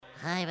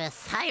Wow,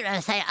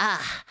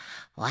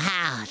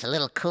 it's a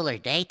little cooler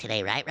day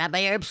today, right,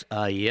 Rabbi Erps?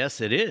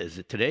 Yes, it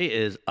is. Today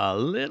is a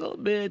little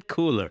bit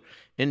cooler,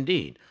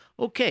 indeed.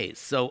 Okay,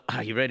 so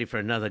are you ready for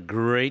another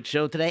great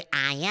show today?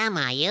 I am,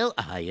 are you?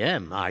 I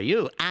am. Are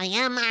you? I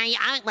am, are you?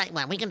 Wait,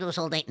 we can do this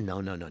all day?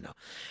 No.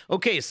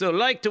 Okay, so I'd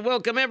like to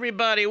welcome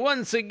everybody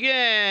once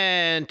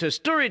again to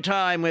Story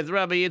Time with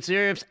Rabbi Yitzy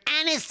Erps.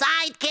 And his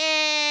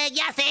sidekick,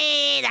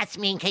 Yossi! That's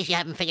me in case you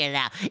haven't figured it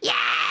out.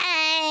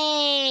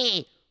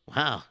 Yay!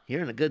 Wow,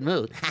 you're in a good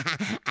mood.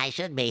 I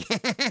should be.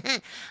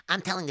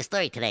 I'm telling a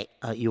story today.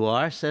 You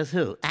are? Says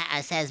who?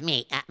 Says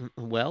me.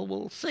 Well,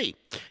 we'll see.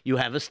 You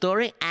have a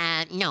story?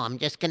 No, I'm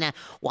just gonna,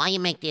 while you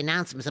make the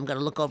announcements, I'm gonna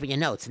look over your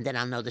notes and then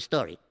I'll know the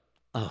story.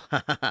 Oh,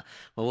 well,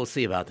 we'll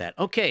see about that.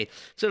 Okay,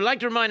 so I'd like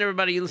to remind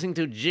everybody you're listening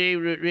to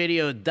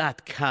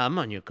JRootRadio.com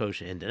on your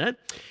kosher internet.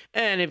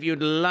 And if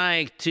you'd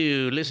like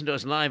to listen to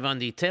us live on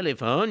the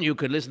telephone, you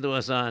could listen to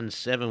us on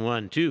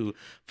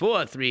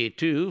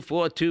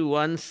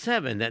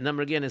 712-432-4217. That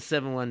number again is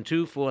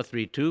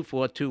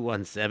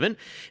 712-432-4217.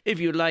 If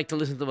you'd like to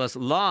listen to us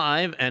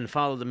live and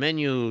follow the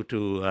menu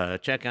to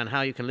check on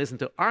how you can listen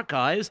to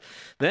archives,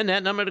 then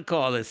that number to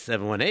call is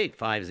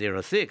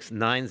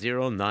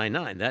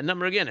 718-506-9099. That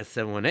number again is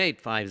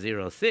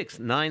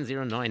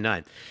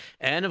 718-506-9099.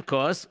 And, of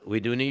course, we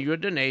do need your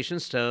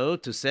donations, so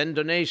to send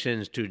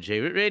donations to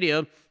JRoot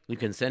Radio, you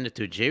can send it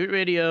to JRoot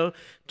Radio,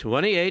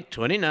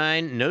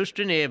 2829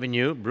 Nostrand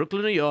Avenue,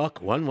 Brooklyn, New York,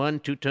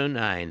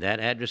 11229.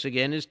 That address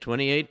again is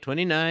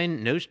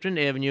 2829 Nostrand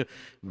Avenue,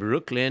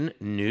 Brooklyn,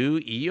 New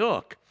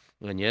York.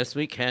 And yes,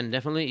 we can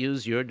definitely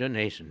use your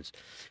donations.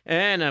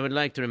 And I would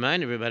like to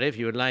remind everybody, if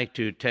you would like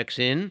to text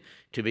in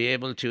to be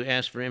able to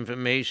ask for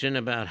information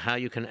about how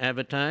you can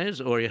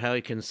advertise or how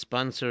you can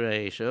sponsor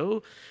a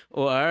show,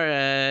 or,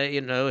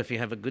 if you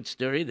have a good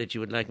story that you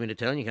would like me to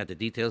tell and you got the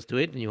details to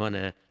it and you want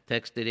to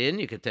text it in,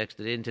 you can text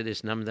it into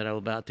this number that I'm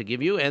about to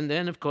give you, and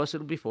then, of course,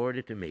 it'll be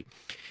forwarded to me.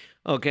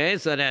 Okay,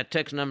 so that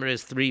text number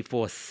is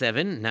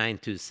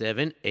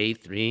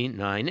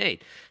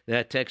 347-927-8398.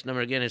 That text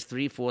number again is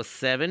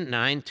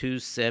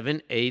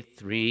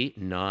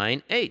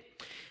 347-927-8398.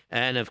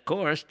 And, of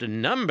course, the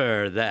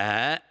number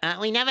that...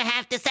 we never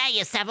have to say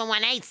is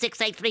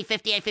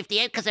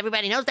 718-683-5858, because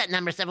everybody knows that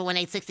number,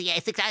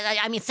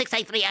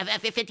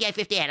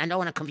 718-683-5858. I don't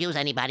want to confuse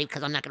anybody,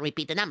 because I'm not going to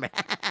repeat the number.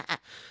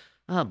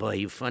 Oh, boy,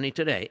 you're funny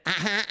today.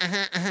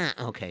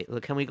 Okay, well,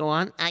 can we go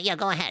on? Yeah,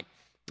 go ahead.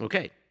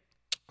 Okay.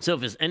 So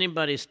if there's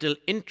anybody still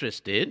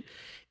interested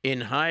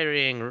in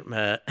hiring...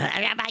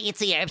 Rabbi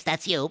Yitzy Erps,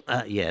 that's you.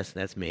 Yes,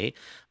 that's me.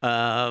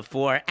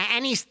 For...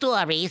 Any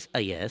stories?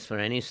 Yes, for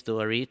any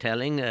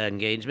storytelling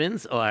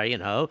engagements, or,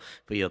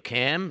 for your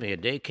camp, your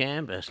day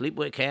camp,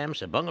 sleepaway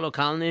camps, or bungalow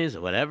colonies,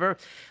 or whatever.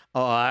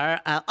 Or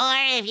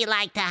if you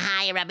like to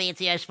hire Rabbi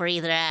Yitzy Erps for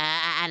either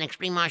an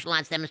extreme martial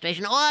arts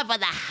demonstration or for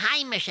the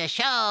Heimische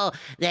show,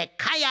 the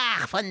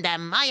Kayach von der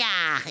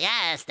Moyach,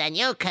 yes, then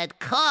you could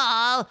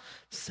call...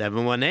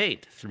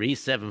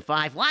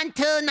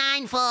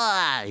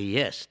 718-375-1294.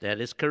 Yes, that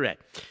is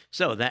correct.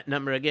 So that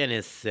number again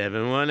is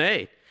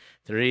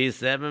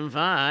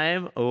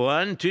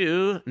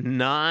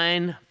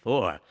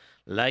 718-375-1294.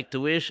 Like to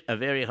wish a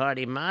very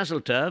hearty mazel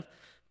tov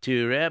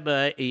to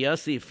Rabbi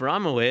Yossi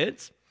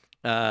Fromowitz,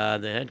 the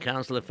head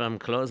counselor from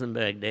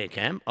Klosenberg Day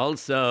Camp,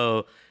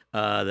 also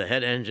the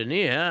head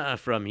engineer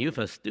from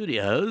UFA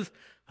Studios,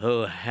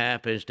 who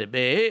happens to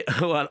be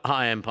what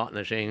I am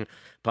partnership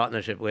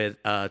with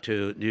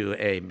to do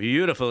a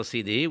beautiful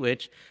CD,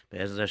 which,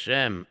 Be'ez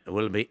Hashem,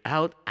 will be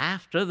out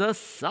after the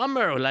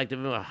summer. We'd like to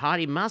give a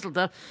hearty mazel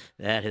tov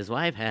that his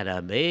wife had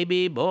a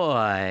baby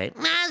boy.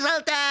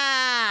 Mazel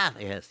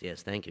tov!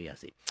 Yes, thank you,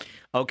 Yossi.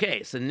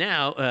 Okay, so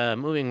now,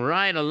 moving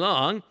right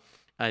along,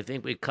 I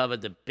think we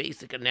covered the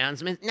basic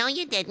announcements. No,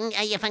 you didn't.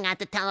 You forgot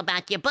to tell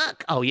about your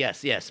book. Oh,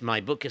 yes. My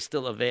book is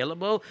still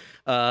available.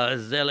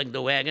 Zelig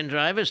the Wagon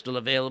Driver is still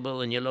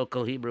available in your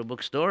local Hebrew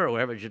bookstore or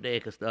wherever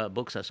Judaic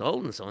books are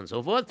sold, and so on and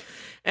so forth.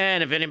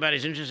 And if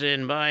anybody's interested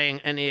in buying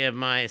any of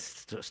my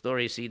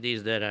story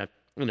CDs that are,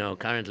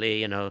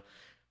 currently,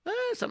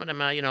 some of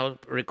them are,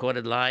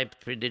 recorded live,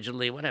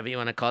 digitally, whatever you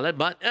want to call it.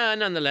 But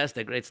nonetheless,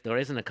 they're great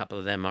stories, and a couple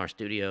of them are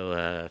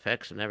studio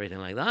effects and everything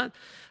like that.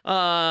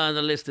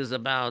 The list is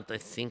about, I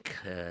think,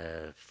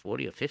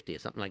 40 or 50 or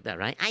something like that,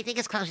 right? I think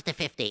it's closer to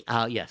 50.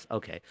 Oh, yes,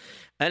 okay.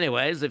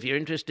 Anyways, if you're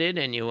interested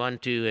and you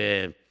want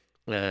to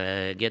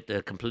get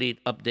the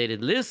complete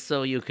updated list,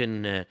 so you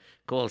can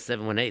call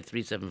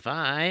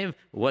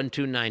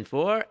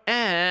 718-375-1294,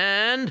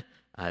 and...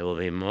 I will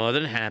be more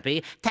than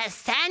happy to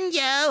send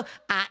you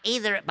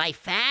either by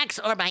fax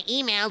or by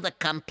email the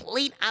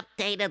complete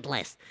updated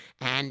list.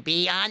 And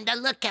be on the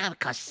lookout,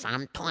 because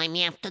sometime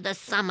after the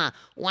summer,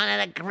 one of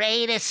the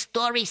greatest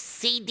story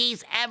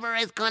CDs ever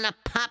is going to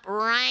pop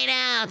right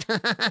out.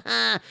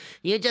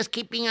 You just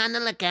keep being on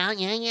the lookout.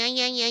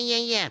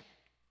 Yeah.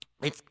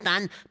 It's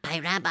done by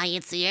Rabbi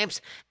Yitzy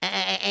Erps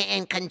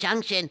in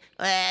conjunction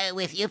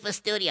with UFA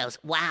Studios.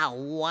 Wow,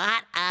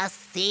 what a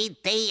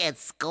CD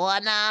it's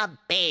gonna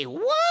be.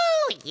 Woo!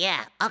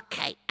 Yeah,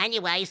 okay.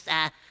 Anyways,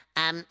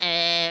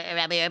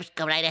 Rabbi Erps,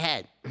 go right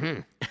ahead.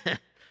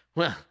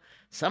 Well,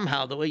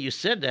 somehow the way you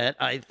said that,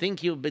 I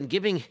think you've been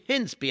giving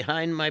hints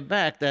behind my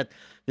back that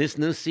this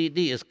new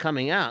CD is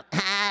coming out.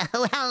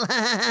 Well,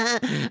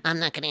 I'm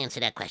not going to answer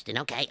that question,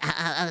 okay?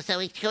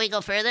 Can we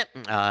go further?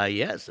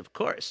 Yes, of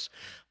course.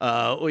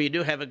 Well, you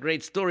do have a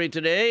great story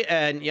today,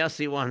 and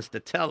Yossi wants to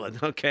tell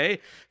it, okay?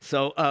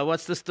 So,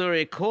 what's the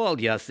story called,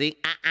 Yossi?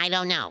 I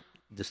don't know.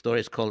 The story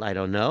is called I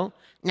Don't Know?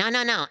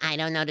 No. I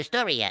don't know the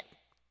story yet.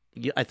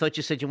 I thought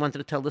you said you wanted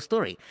to tell the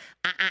story.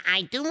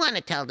 I do want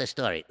to tell the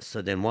story.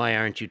 So then why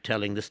aren't you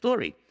telling the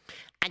story?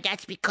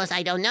 That's because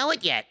I don't know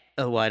it yet.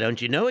 Why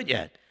don't you know it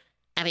yet?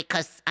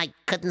 Because I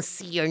couldn't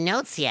see your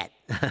notes yet.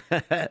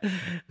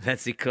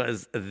 That's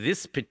because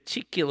this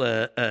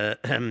particular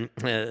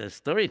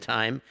story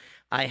time,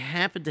 I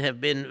happen to have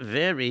been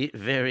very,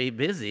 very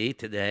busy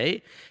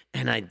today,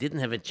 and I didn't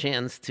have a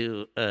chance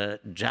to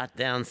jot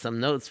down some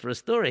notes for a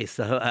story.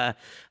 So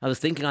I was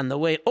thinking on the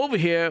way over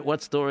here,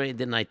 what story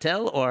didn't I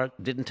tell, or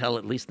didn't tell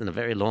at least in a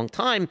very long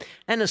time,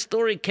 and a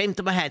story came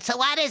to my head. So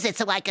what is it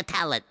so I could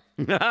tell it?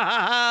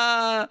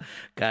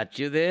 Got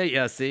you there,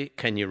 Yossi.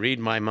 Can you read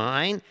my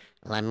mind?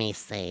 Let me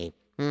see.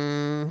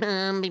 I'm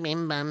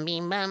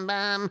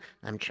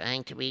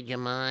trying to read your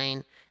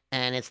mind,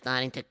 and it's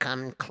starting to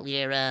come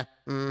clearer.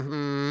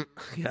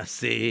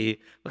 Yossi,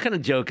 what kind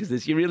of joke is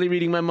this? You really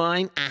reading my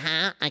mind?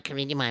 I can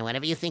read your mind.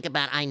 Whatever you think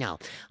about, I know.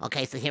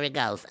 Okay, so here it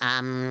goes. Real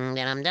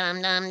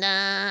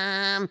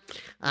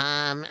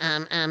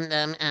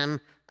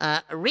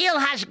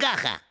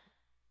Hashgacha.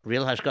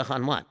 Real Hashgacha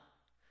on what?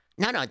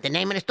 No, the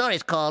name of the story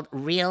is called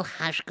Real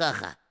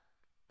Hashgacha.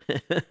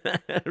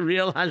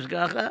 Real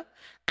Hashgacha?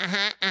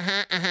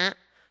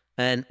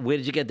 And where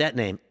did you get that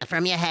name?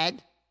 From your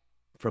head.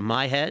 From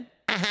my head?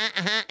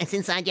 It's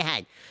inside your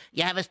head.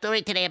 You have a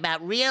story today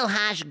about real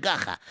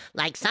Hashgacha.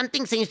 Like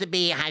something seems to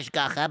be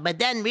Hashgacha, but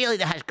then really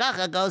the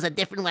Hashgacha goes a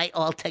different way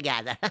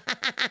altogether.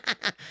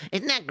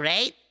 Isn't that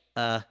great?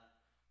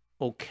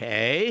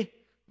 Okay.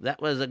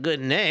 That was a good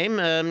name.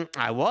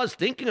 I was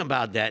thinking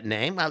about that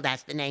name. Well,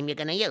 that's the name you're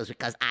going to use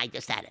because I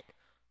just said it.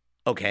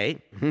 Okay.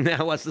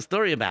 Now what's the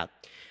story about?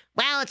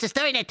 Well, it's a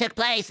story that took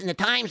place in the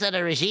times of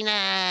the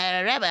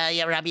Regina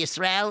Rebbe, Rabbi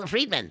Yisrael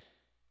Friedman.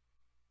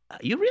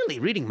 You're really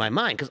reading my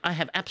mind because I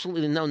have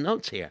absolutely no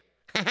notes here.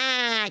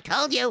 I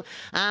told you.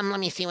 Let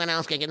me see what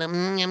else. Let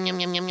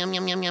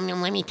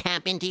me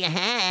tap into your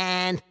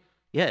head.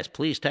 Yes,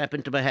 please tap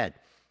into my head.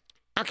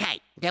 Okay,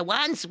 there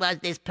once was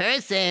this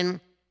person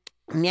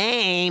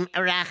named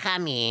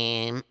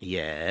Rachamim.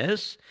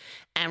 Yes.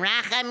 And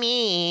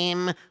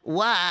Rachamim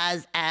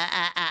was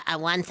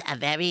once a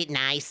very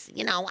nice,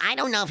 I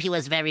don't know if he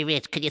was very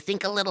rich. Could you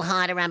think a little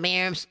harder, Rabbi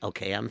Erps?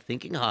 Okay, I'm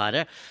thinking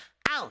harder.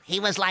 Oh, he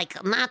was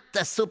like not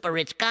the super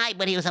rich guy,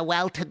 but he was a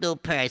well-to-do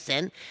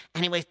person,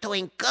 and he was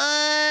doing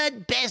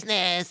good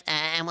business,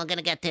 and we're going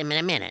to get to him in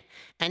a minute.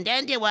 And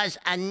then there was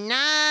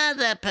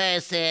another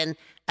person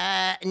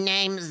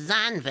named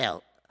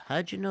Zanvil.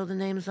 How'd you know the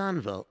name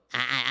Zanvil?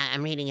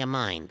 I'm reading your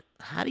mind.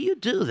 How do you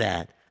do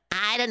that?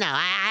 I don't know.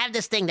 I have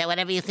this thing that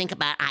whatever you think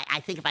about, I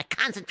think if I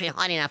concentrate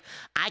hard enough,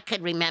 I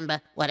could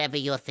remember whatever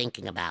you're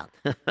thinking about.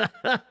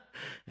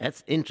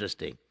 That's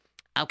interesting.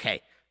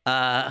 Okay.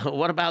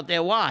 What about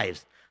their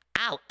wives?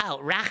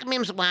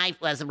 Rachamim's wife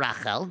was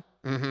Rachel.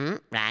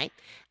 Right.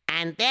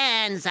 And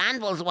then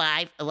Zanvil's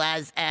wife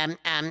was,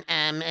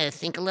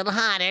 think a little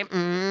harder,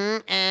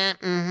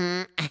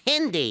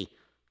 Hindi.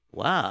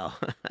 Wow.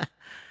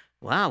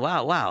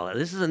 Wow.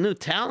 This is a new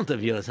talent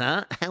of yours,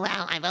 huh?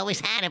 Well, I've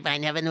always had it, but I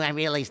never knew I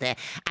realized that.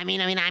 I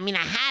mean, I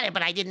had it,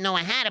 but I didn't know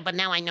I had it, but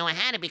now I know I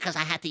had it because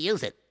I had to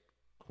use it.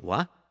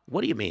 What?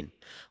 What do you mean?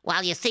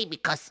 Well, you see,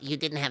 because you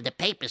didn't have the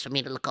papers for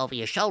me to look over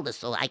your shoulder,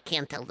 so I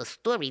can't tell the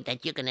story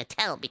that you're going to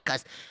tell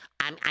because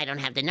I don't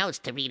have the notes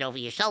to read over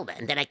your shoulder.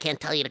 And then I can't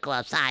tell you to go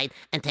outside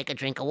and take a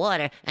drink of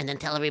water and then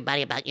tell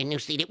everybody about your new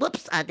CD.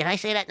 Whoops, did I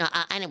say that? No,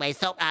 anyway,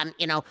 so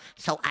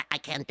I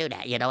can't do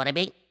that. You know what I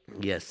mean?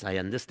 Yes, I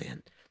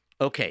understand.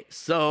 Okay,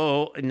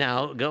 so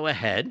now go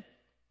ahead.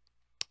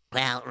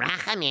 Well,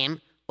 Rachamim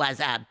was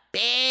a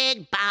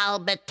big Baal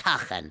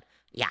B'tachan.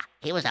 Yeah,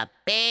 he was a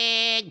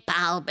big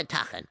Baal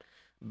B'tachan.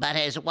 But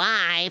his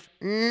wife,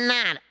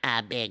 not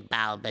a big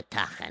Baal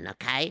B'tachan,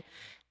 okay?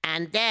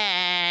 And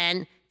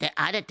then the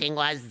other thing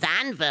was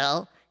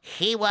Zanvil,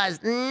 he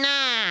was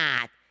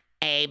not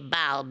a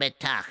Baal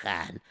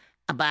B'tachan.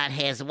 But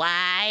his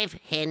wife,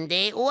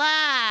 Hindi,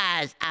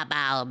 was a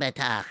Baal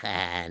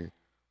B'tachan.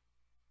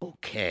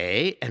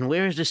 Okay, and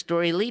where is the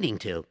story leading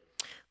to?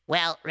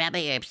 Well,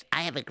 Rabbi Erps,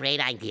 I have a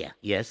great idea.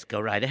 Yes, go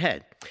right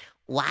ahead.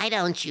 Why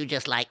don't you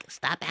just,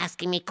 stop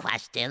asking me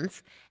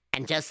questions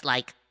and just,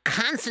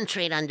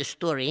 concentrate on the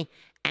story,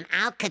 and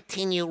I'll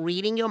continue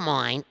reading your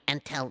mind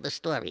and tell the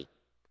story.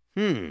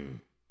 That's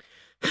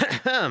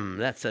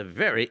a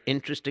very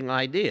interesting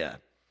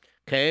idea.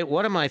 Okay,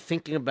 what am I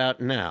thinking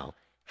about now?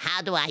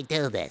 How do I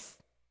do this?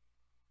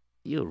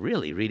 You're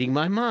really reading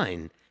my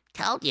mind.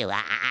 Told you.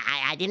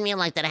 I I didn't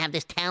realize that I have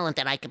this talent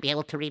that I could be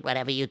able to read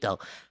whatever you do.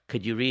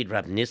 Could you read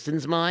Rab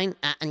Nissen's mind?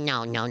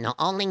 No,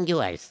 only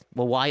yours.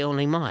 Well, why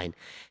only mine?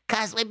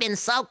 'Cause we've been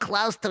so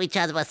close to each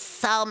other for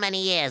so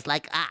many years.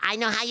 Like, I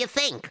know how you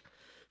think.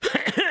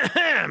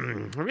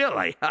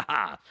 Really?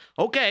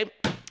 Okay.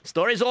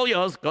 Story's all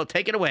yours. Go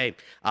take it away.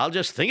 I'll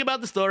just think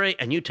about the story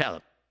and you tell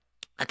it.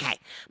 Okay,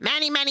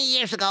 many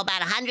years ago,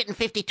 about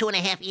 152 and a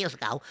half years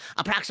ago,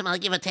 approximately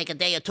give or take a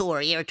day or two, or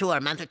a year or two, or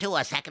a month or two,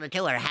 or a second or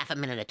two, or a half a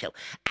minute or two.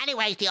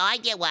 Anyways, the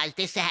idea was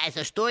this has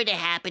a story that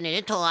happened in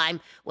a time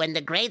when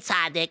the great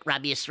tzaddik,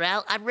 Rabbi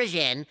Yisrael of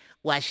Rajin,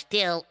 was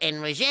still in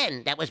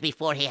Rajin. That was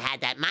before he had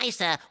that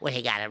Misa where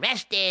he got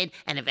arrested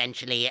and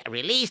eventually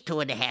released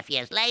 2.5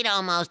 years later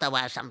almost,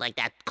 or something like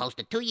that, close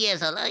to 2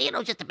 years, or,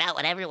 just about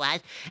whatever it was.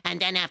 And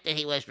then after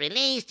he was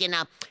released,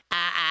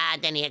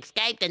 then he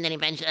escaped and then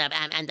eventually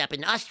ended up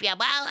in Austria.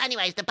 Well,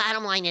 anyways, the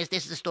bottom line is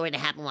this is a story that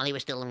happened while he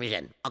was still in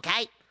Rajin,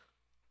 okay?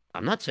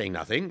 I'm not saying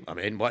nothing. I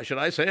mean, why should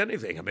I say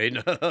anything? I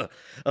mean,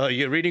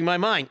 you're reading my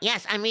mind.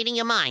 Yes, I'm reading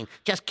your mind.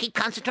 Just keep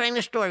concentrating on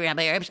the story,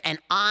 Rabbi Erps, and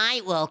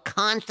I will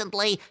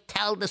constantly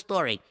tell the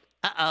story.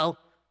 Uh-oh.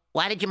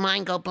 Why did your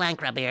mind go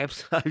blank, Rabbi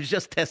Erps? I was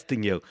just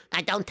testing you.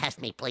 Don't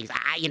test me, please.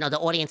 The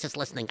audience is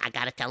listening. I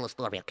got to tell the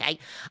story, okay?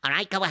 All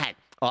right, go ahead.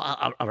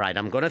 All right,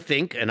 I'm going to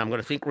think, and I'm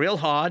going to think real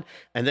hard,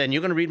 and then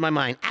you're going to read my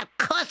mind. Of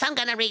course I'm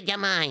going to read your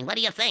mind. What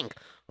do you think?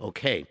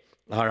 Okay.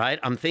 All right,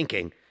 I'm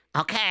thinking.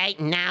 Okay,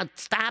 now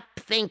stop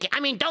thinking. I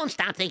mean, don't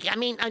stop thinking. I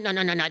mean, no.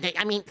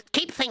 I mean,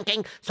 keep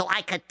thinking so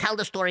I could tell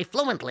the story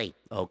fluently.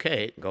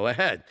 Okay, go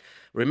ahead.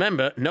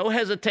 Remember, no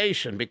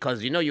hesitation,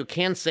 because, you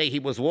can't say he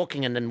was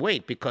walking and then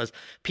wait, because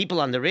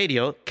people on the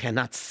radio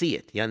cannot see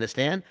it. You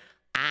understand?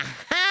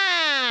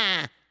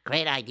 Aha!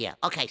 Great idea.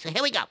 Okay, so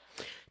here we go.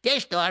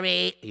 This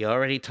story... You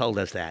already told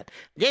us that.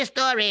 This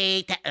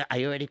story...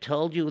 I already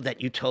told you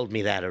that you told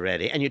me that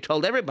already, and you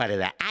told everybody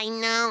that. I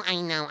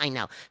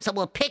know. So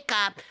we'll pick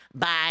up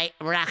by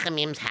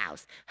Rachamim's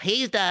house.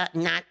 He's the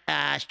not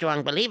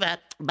strong believer,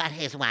 but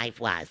his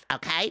wife was,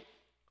 okay?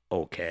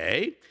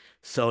 Okay.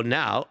 So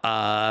now,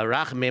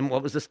 Rachamim,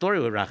 what was the story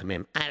with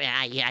Rachamim?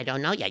 I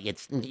don't know yet.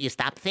 You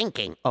stopped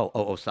thinking.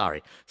 Oh,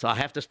 sorry. So I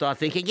have to start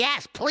thinking?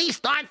 Yes, please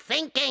start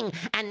thinking,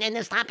 and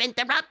then stop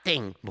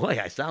interrupting. Boy,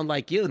 I sound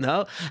like you,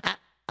 no?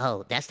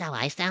 That's how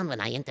I sound when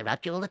I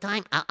interrupt you all the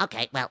time?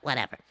 Okay, well,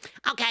 whatever.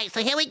 Okay,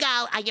 so here we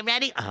go. Are you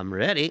ready? I'm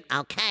ready.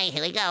 Okay,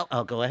 here we go.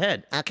 Oh, go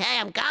ahead. Okay,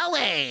 I'm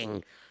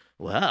going.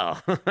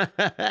 Well, you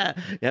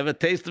have a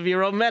taste of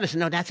your own medicine.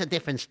 No, that's a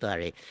different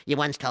story. You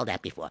once told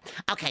that before.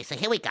 Okay, so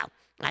here we go.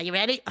 Are you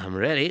ready? I'm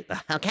ready.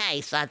 Okay,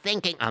 start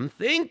thinking. I'm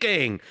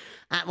thinking.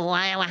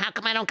 How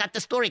come I don't got the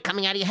story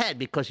coming out of your head?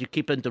 Because you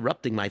keep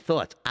interrupting my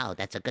thoughts. Oh,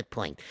 that's a good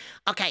point.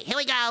 Okay, here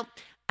we go.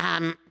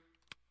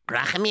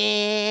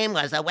 Rachamim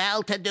was a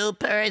well-to-do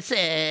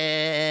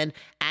person,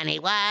 and he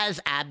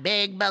was a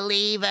big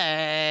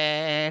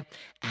believer.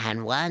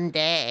 And one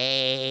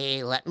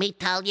day, let me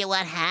tell you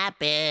what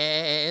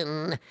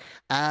happened.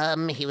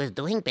 He was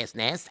doing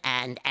business,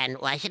 and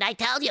why should I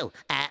tell you?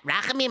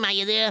 Rachamim, are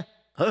you there?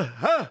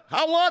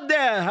 Hello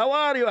there. How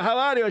are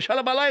you?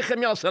 Shalom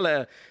Aleichem,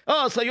 Yosele.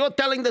 Oh, so you're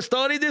telling the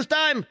story this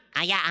time?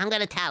 Yeah, I'm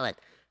going to tell it.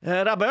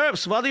 Rabbi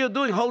Erps, what are you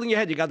doing holding your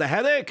head? You got a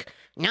headache?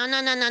 No.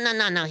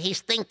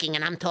 He's thinking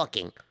and I'm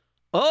talking.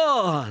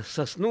 Oh,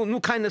 so new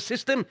kind of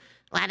system?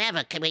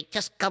 Whatever. Can we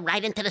just go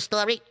right into the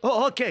story?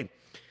 Oh, okay.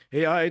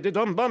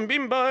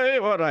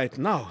 All right,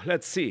 now,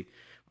 let's see.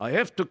 I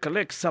have to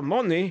collect some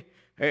money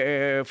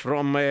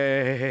from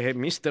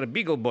Mr.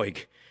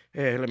 Beagleboy.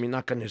 Let me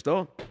knock on his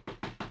door.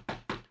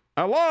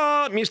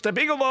 Hello, Mr.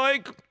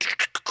 Beagleboy.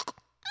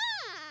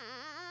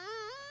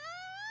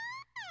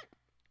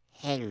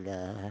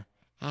 Hello.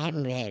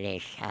 I'm very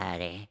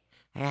sorry.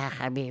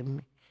 Rachamim,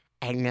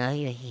 I know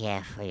you're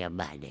here for your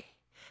money,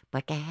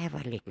 but I have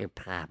a little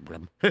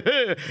problem.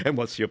 And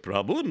what's your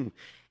problem?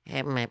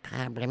 My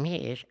problem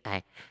is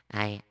I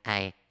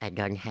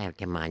don't have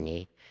the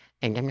money,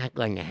 and I'm not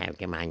going to have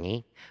the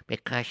money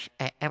because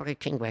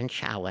everything went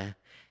sour.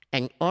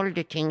 And all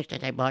the things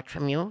that I bought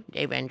from you,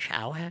 they went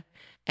sour.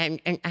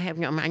 And I have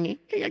no money.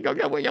 I don't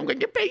know when I'm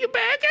going to pay you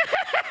back.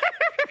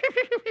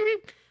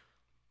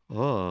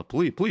 Oh,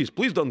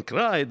 please don't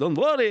cry. Don't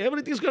worry.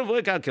 Everything's going to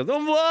work out.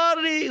 Don't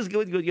worry. It's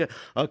good. Yeah.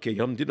 Okay,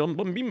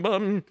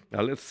 bim.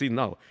 Now, let's see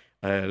now.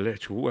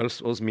 Who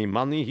else owes me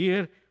money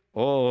here?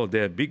 Oh,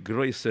 der big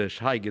große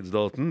Scheigitz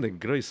dorten, der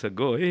große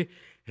Goy.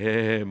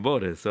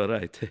 Boris, all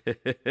right.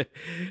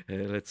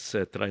 Let's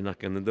try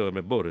knocking the door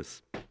with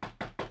Boris.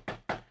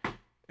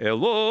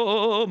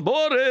 Hello,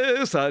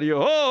 Boris, are you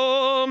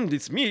home?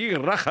 It's me,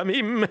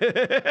 Rachamim.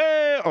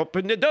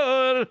 Open the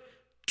door.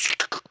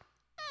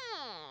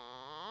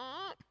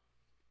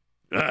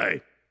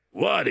 Hey,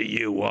 what do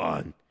you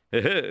want?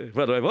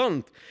 What do I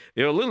want?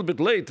 You're a little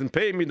bit late in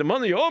paying me the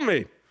money you owe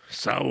me.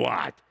 So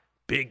what?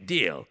 Big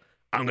deal.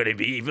 I'm going to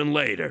be even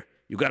later.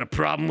 You got a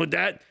problem with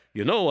that?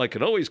 You know I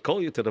can always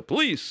call you to the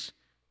police.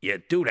 You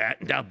do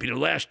that, and that'll be the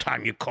last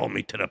time you call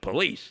me to the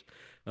police.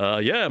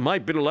 Yeah, it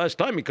might be the last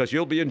time because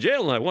you'll be in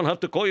jail and I won't have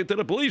to call you to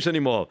the police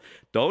anymore.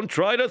 Don't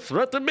try to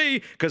threaten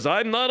me because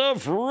I'm not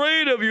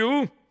afraid of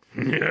you.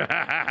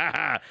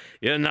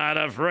 You're not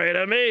afraid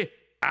of me?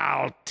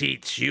 I'll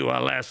teach you a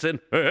lesson.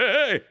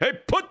 Hey,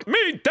 put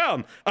me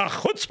down. A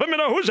chutzpah min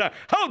ahuza.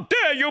 How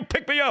dare you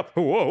pick me up?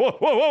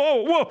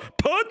 Whoa.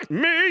 Put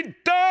me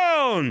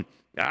down.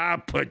 I'll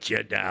put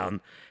you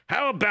down.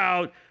 How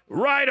about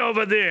right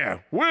over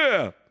there?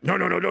 Where? No.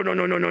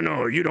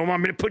 You don't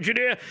want me to put you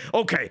there?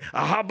 Okay,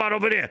 how about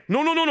over there?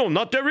 No,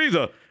 not there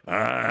either.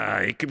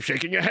 You keep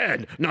shaking your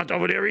head. Not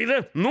over there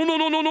either?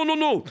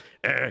 No.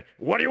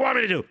 What do you want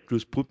me to do?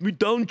 Just put me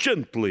down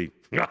gently.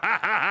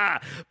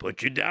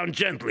 Put you down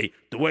gently,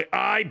 the way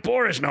I,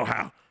 Boris, know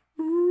how.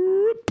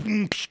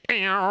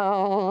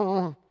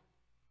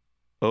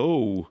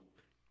 Oh,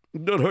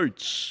 that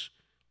hurts.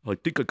 I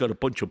think I got a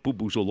bunch of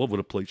boo-boos all over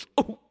the place.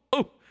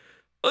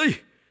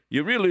 Hey,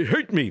 you really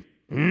hurt me.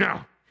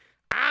 No,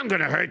 I'm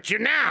gonna hurt you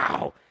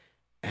now.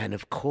 And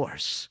of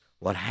course,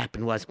 what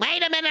happened was...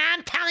 Wait a minute,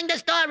 I'm telling the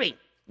story.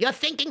 You're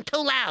thinking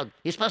too loud.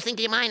 You're supposed to think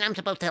in your mind. I'm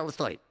supposed to tell the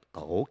story.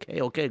 Oh,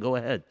 okay, go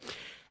ahead.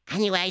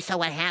 Anyway, so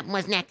what happened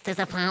was next is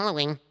the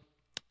following.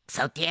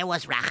 So there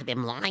was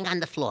Rachamim lying on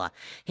the floor.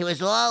 He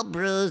was all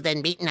bruised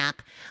and beaten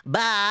up,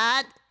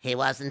 but he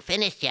wasn't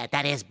finished yet.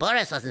 That is,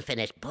 Boris wasn't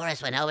finished.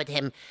 Boris went over to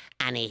him,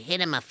 and he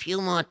hit him a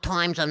few more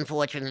times,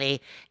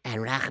 unfortunately,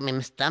 and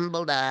Rachamim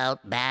stumbled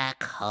out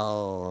back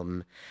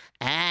home.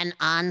 And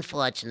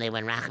unfortunately,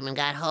 when Rachamim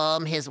got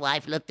home, his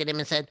wife looked at him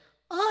and said,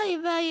 "Oy,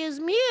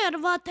 Yitzy Erps,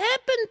 what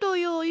happened to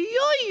you?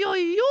 Oy,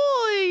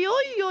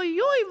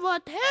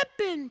 what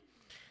happened?"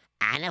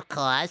 And of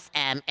course,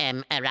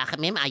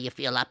 Rachamim, you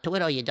feel up to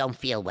it or you don't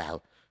feel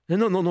well?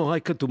 No, I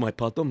can do my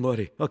part, don't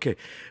worry. Okay,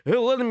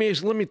 let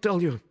me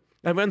tell you.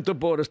 I went to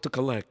Boris to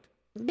collect.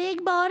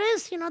 Big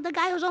Boris? You know, the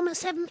guy who's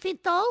almost 7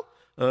 feet tall?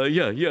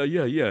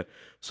 Yeah.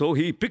 So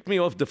he picked me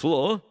off the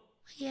floor.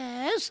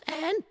 Yes,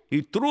 and?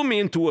 He threw me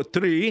into a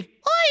tree.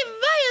 Oy,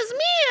 Yitzy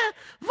Erps,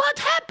 what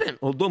happened?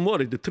 Oh, don't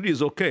worry, the tree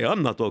is okay.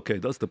 I'm not okay,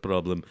 that's the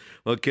problem.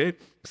 Okay,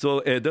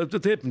 so that's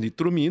what happened. He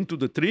threw me into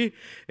the tree,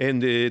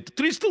 and the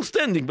tree is still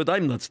standing, but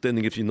I'm not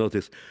standing, if you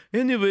notice.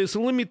 Anyway, so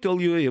let me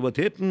tell you what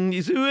happened.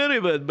 It's very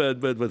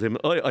bad what happened.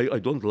 I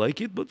don't like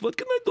it, but what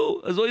can I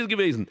do? As always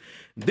gewesen.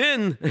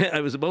 Then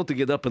I was about to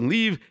get up and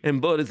leave,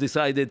 and Boris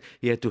decided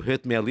he had to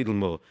hurt me a little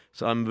more.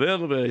 So I'm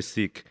very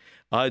sick.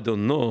 I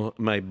don't know,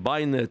 my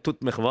beine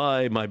tut mich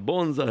weh, my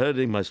bones are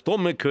hurting, my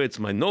stomach hurts,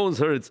 my nose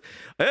hurts,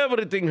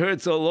 everything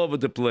hurts all over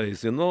the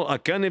place, you know, I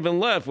can't even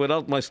laugh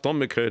without my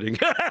stomach hurting.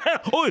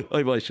 Oi,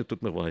 I weiß, it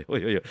tut mich weh,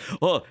 oi.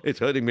 Oh, it's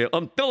hurting me,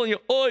 I'm telling you,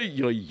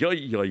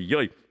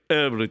 oi,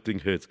 everything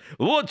hurts.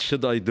 What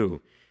should I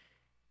do?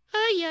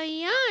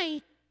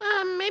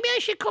 Maybe I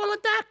should call a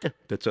doctor.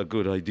 That's a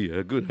good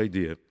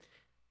idea.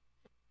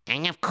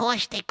 And of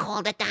course they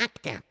called a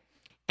doctor.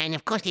 And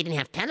of course they didn't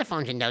have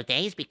telephones in those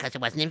days because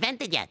it wasn't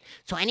invented yet.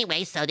 So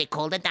anyway, so they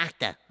called a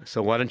doctor.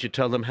 So why don't you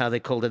tell them how they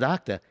called the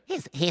doctor?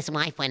 His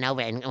wife went over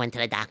and went to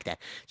the doctor.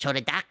 So the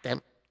doctor,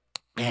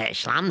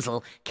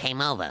 Schlamzel, came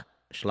over.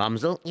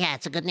 Schlamzel? Yeah,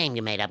 it's a good name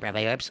you made up,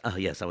 Rabbi Erps. Oh,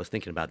 yes, I was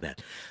thinking about that.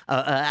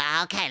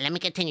 Okay, let me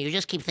continue. You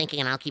just keep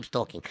thinking and I'll keep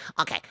talking.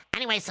 Okay,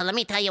 anyway, so let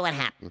me tell you what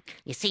happened.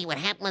 You see, what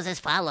happened was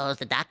as follows.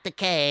 The doctor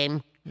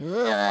came.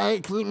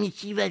 Let me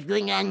see what's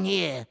going on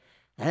here.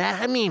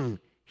 Rachamim,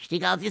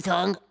 stick out your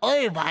tongue.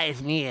 Oy,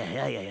 Yitzy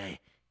Erps.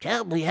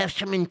 Tell we have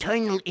some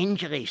internal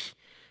injuries.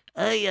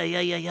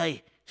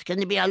 Oy. It's going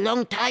to be a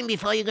long time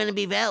before you're going to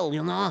be well,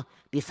 you know.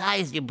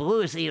 Besides, you're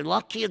bruised. You're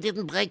lucky you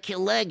didn't break your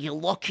leg. You're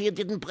lucky you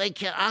didn't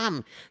break your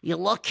arm. You're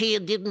lucky you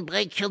didn't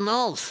break your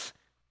nose.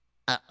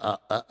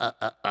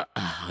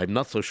 I'm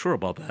not so sure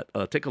about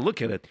that. Take a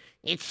look at it.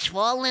 It's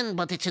swollen,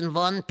 but it's in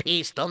one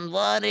piece. Don't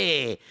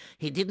worry.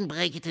 He didn't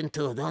break it in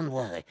two. Don't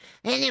worry.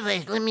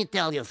 Anyways, let me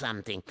tell you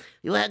something.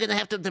 You are going to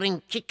have to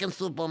drink chicken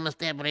soup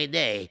almost every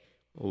day.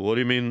 What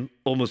do you mean,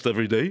 almost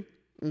every day?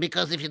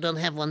 Because if you don't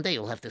have one day,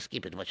 you'll have to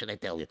skip it. What should I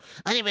tell you?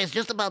 Anyways,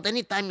 just about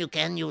any time you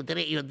can, you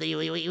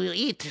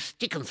eat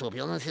chicken soup.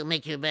 It'll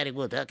make you very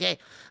good, okay?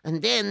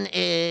 And then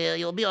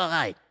you'll be all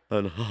right.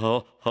 And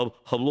how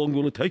long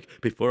will it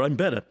take before I'm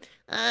better?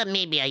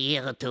 Maybe a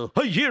year or two.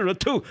 A year or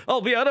two?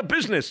 I'll be out of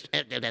business.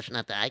 That's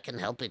not... I can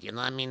help it, you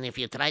know. I mean, if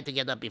you try to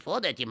get up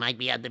before that, you might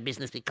be out of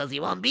business because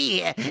you won't be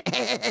here.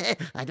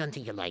 I don't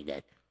think you like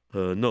that.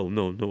 No,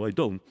 I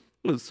don't.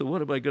 So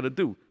what am I going to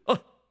do?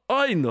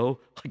 I know.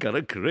 I got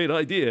a great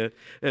idea.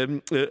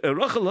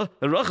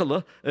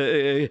 Rachala,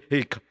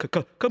 hey,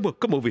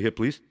 come over here,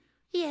 please.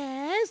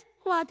 Yes?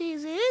 What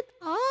is it?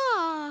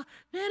 Oh,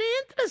 very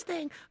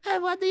interesting.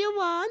 What do you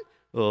want?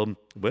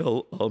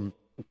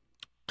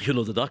 You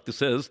know, the doctor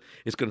says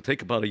it's going to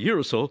take about a year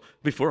or so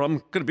before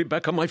I'm going to be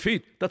back on my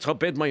feet. That's how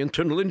bad my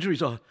internal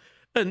injuries are.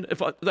 And if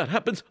that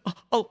happens,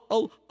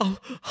 I'll...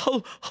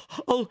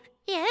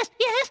 Yes.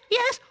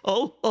 Yes.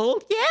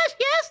 Achoo!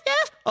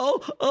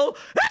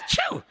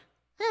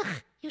 Ugh,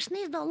 you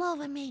sneezed all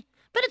over me.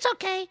 But it's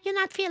okay. You're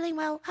not feeling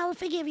well. I'll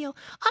forgive you.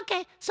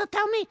 Okay, so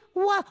tell me,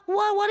 what do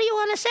you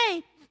want to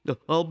say?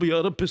 I'll be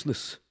out of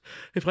business.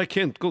 If I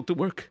can't go to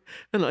work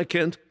and I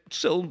can't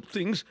sell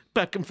things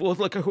back and forth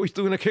like I always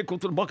do and I can't go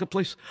to the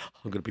marketplace,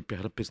 I'm going to be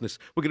bad at business.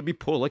 We're going to be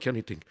poor like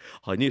anything.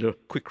 I need a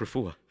quick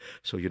refuah.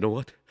 So you know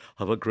what?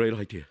 I have a great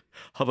idea.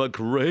 All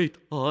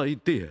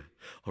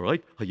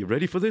right? Are you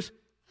ready for this?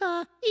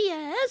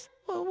 Yes.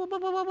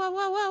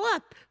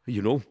 What?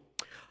 You know,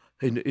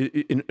 in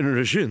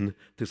Rajin,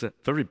 there's a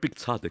very big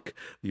tzaddik,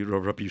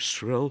 Rabbi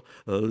Yisrael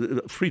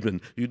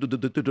Friedman,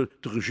 the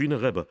Regina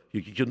Rebbe.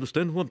 You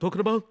understand who I'm talking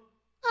about?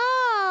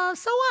 Oh,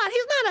 so what?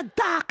 He's not a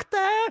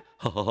doctor.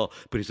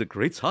 But he's a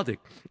great tzaddik.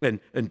 And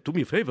do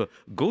me a favor,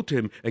 go to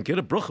him and get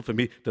a bracha for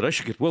me that I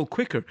should get well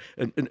quicker.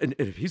 And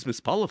if he's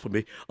mispala for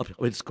me,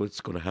 it's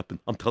going to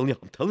happen. I'm telling you,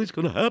 it's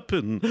going to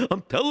happen.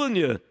 I'm telling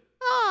you.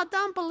 Oh,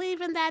 don't believe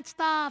in that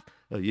stuff.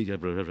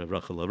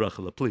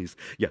 Rachala, please.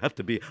 You have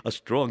to be a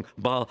strong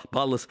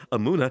balas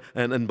amuna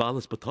and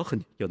balas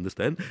batochen. You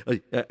understand?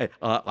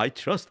 I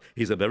trust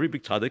he's a very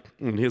big tzaddik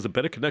and he has a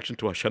better connection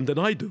to Hashem than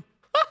I do.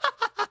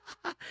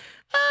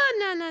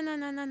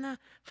 No.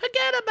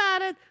 Forget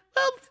about it.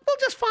 We'll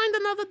just find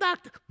another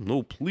doctor.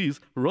 No, please.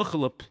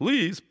 Rachala,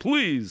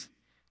 please.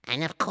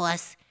 And of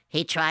course,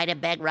 he tried to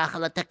beg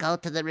Rachala to go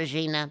to the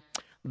Regina.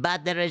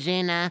 But the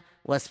Regina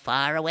was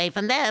far away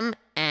from them,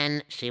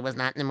 and she was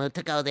not in the mood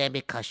to go there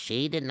because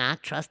she did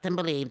not trust and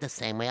believe the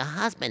same way her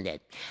husband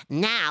did.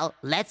 Now,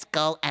 let's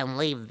go and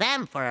leave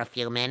them for a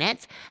few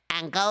minutes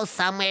and go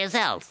somewhere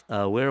else.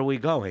 Where are we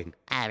going?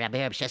 Rabbi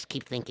Erps, just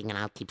keep thinking and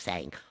I'll keep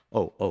saying.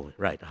 Oh,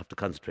 right. I have to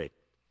concentrate.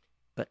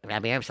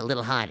 Rabbi Erps, a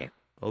little harder.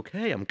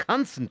 Okay, I'm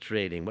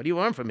concentrating. What do you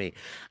want from me?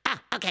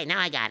 Okay, now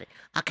I got it.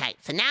 Okay,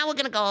 so now we're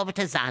going to go over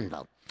to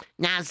Zanvil.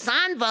 Now,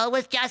 Zanvil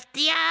was just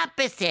the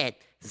opposite.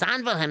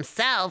 Zanvil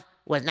himself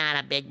was not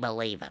a big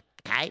believer,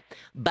 okay?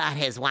 But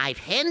his wife,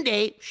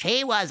 Hindi,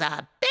 she was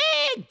a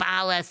big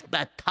balas,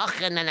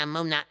 batochen, and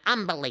amunah,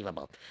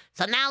 unbelievable.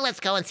 So now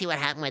let's go and see what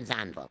happened with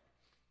Zanvil.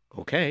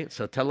 Okay,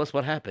 so tell us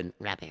what happened.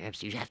 Rabbi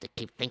Erps, you have to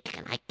keep thinking,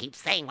 and I keep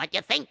saying what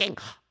you're thinking.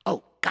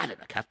 Oh, got it.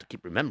 I have to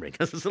keep remembering.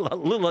 This is a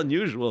little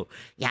unusual.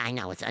 Yeah, I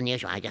know, it's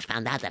unusual. I just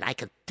found out that I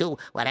could do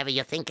whatever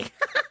you're thinking.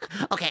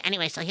 Okay,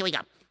 anyway, so here we go.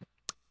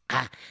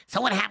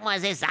 So what happened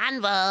was this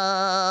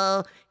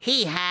Zanvil,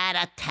 he had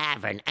a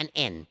tavern, an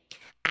inn.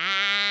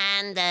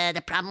 And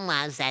the problem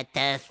was that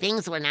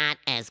things were not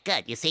as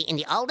good. You see, in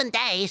the olden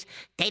days,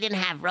 they didn't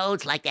have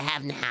roads like they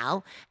have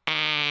now.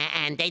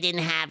 And they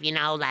didn't have,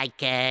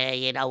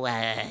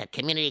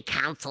 community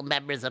council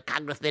members or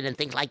congressmen and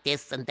things like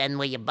this. And then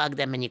where you bug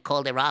them and you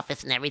call their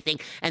office and everything.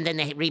 And then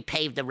they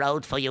repave the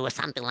road for you or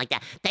something like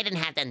that. They didn't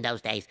have that in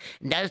those days.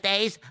 In those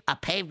days, a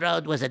paved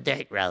road was a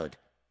dirt road.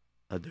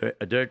 A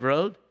dirt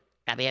road?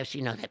 Rabbi Erps,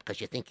 you know that because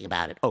you're thinking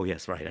about it. Oh,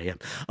 yes, right, I am.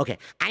 Okay,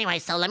 anyway,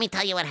 so let me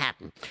tell you what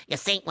happened. You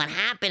see, what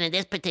happened in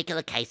this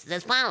particular case is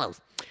as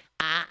follows.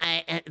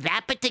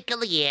 That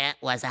particular year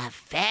was a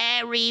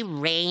very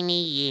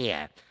rainy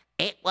year.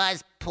 It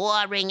was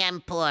pouring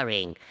and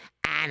pouring.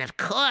 And of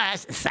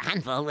course,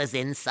 Zanvil was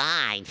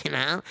inside,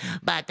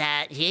 But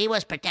he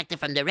was protected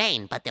from the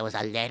rain. But there was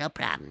a little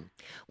problem.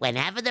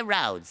 Whenever the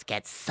roads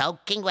get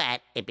soaking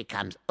wet, it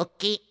becomes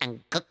ooky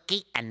and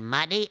cooky and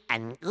muddy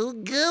and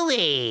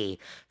gooey.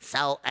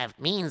 So it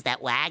means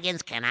that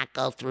wagons cannot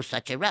go through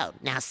such a road.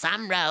 Now,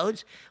 some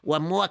roads were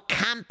more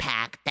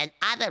compact than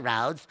other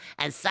roads,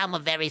 and some were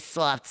very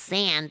soft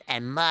sand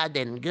and mud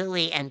and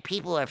gooey, and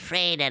people were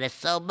afraid that it's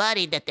so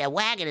muddy that their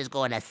wagon is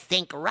going to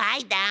sink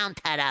right down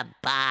to the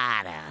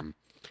bottom.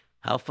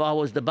 How far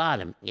was the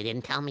bottom? You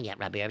didn't tell me yet,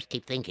 Rabbi Erps.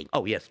 Keep thinking.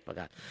 Oh, yes,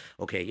 forgot.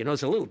 Okay,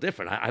 it's a little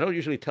different. I don't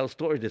usually tell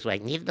stories this way.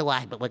 Neither do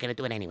I, but we're going to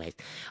do it anyways.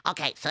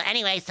 Okay, so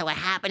what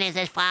happened is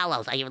as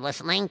follows. Are you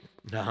listening?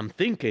 No, I'm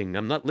thinking.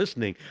 I'm not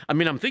listening.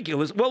 I'm thinking.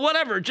 Well,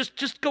 whatever.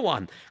 Just go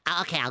on.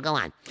 Okay, I'll go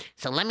on.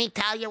 So let me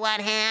tell you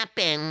what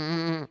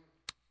happened.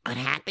 What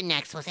happened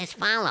next was as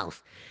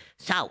follows.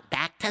 So,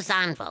 back to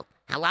Zanvil.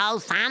 Hello,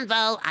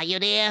 Zanvil, are you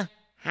there?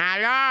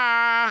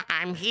 Hello,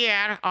 I'm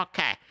here.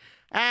 Okay.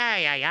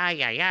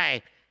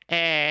 Hey.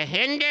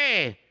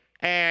 Hindi,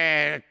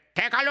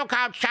 take a look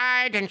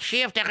outside and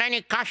see if there are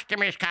any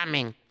customers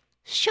coming.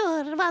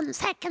 Sure, 1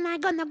 second. I'm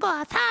gonna go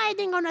outside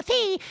and gonna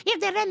see if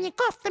there are any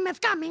customers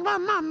coming.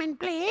 1 moment,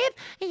 please.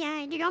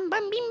 Yeah, bum,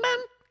 bim,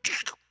 bum.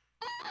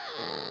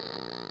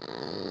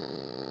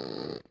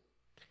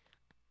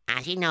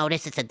 As you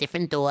notice, it's a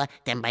different door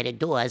than by the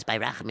doors by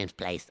Rachamin's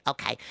place,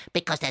 okay?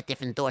 Because they're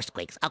different door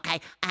squeaks,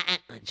 okay?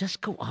 Just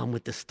go on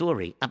with the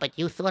story. But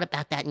you thought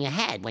about that in your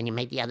head when you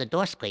made the other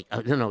door squeak.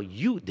 Oh, no,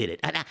 you did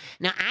it.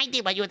 No, I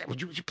did what you...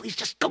 Would you please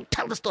just go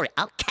tell the story?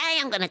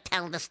 Okay, I'm going to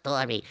tell the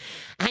story.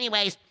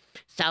 Anyways,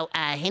 so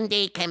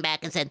Hindi came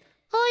back and said,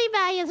 Oy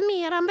vey, it's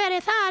me. I'm very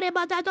sorry,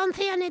 but I don't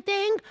see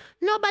anything.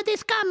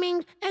 Nobody's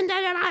coming. And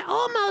then I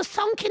almost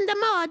sunk in the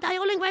mud. I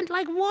only went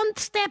like 1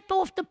 step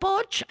off the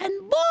porch, and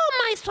boom,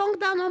 I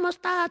sunk down almost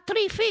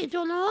 3 feet,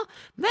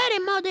 Very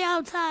muddy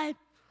outside.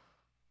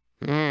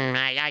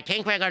 I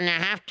think we're going to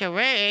have to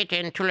wait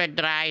until it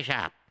dries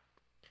up.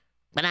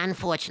 But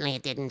unfortunately,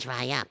 it didn't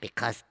dry up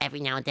because every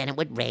now and then it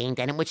would rain,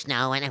 then it would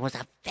snow, and it was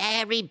a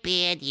very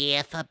bad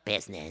year for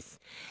business.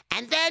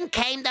 And then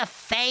came the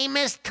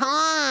famous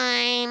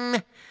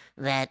time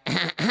that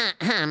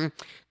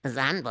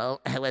Zanvil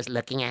was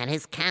looking at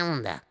his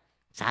calendar.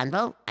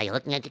 Zanvil, are you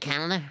looking at your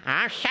calendar?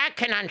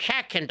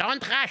 Second.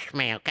 Don't rush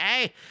me,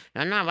 okay?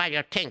 You know what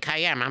you think I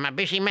am. I'm a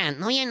busy man.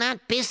 No, you're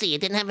not busy. You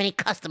didn't have any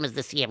customers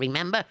this year,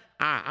 remember?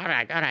 All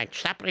right.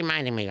 Stop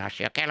reminding me,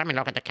 Yossi, okay? Let me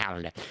look at the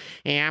calendar.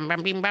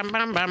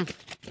 Bum.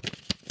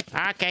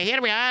 Okay,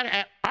 here we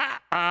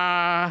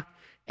are.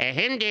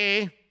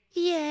 Hindi,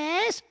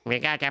 Yes? we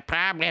got a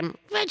problem.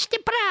 What's the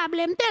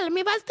problem? Tell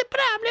me what's the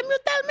problem. You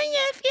tell me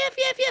yes.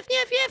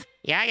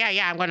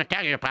 Yeah, I'm going to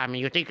tell you the problem.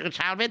 You think you can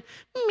solve it?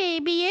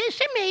 Maybe yes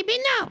and maybe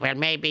no. Well,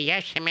 maybe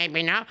yes and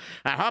maybe no.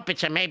 I hope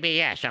it's a maybe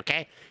yes,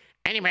 okay?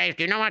 Anyways,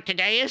 do you know what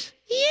today is?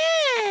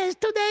 Yes,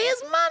 today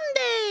is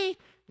Monday.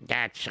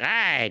 That's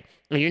right.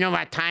 You know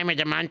what time of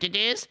the month it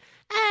is?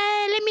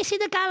 Let me see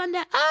the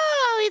calendar.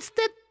 Oh, it's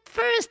the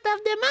first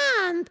of the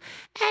month.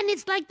 And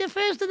it's like the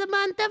first of the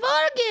month of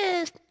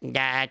August.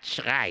 That's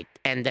right.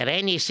 And the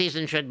rainy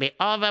season should be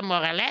over,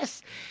 more or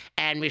less.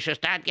 And we should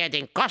start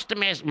getting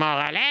customers, more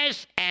or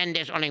less. And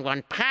there's only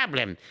one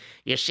problem.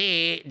 You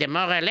see, the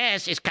more or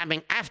less is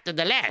coming after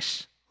the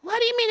less. What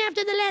do you mean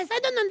after the last? I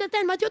don't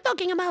understand what you're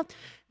talking about.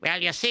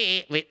 Well, you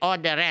see, we owe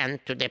the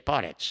rent to the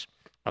poets,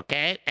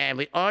 okay? And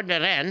we owe the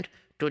rent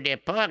to the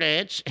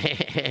poets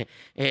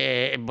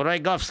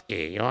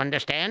Broigovsky. You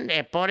understand?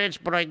 Poets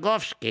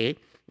Broigovsky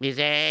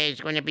is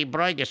going to be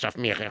Broiges of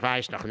mir. Ich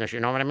weiß noch nicht, you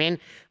know what I mean?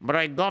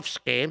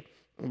 Broigovsky.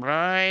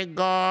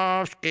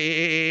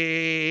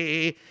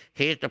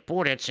 He's the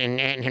poets,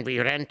 and we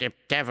rent a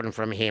tavern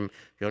from him,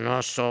 you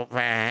know, so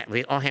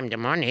we owe him the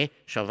money,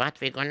 so what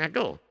we gonna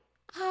do?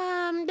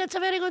 That's a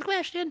very good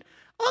question.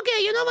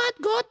 Okay, you know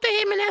what? Go to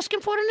him and ask him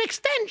for an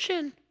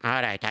extension.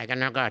 All right, I'm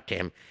gonna go to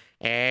him.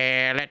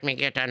 Let me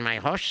get on my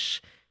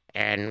horse,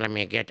 and let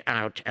me get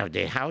out of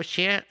the house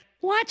here.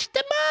 Watch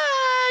the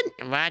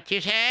mud. What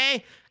you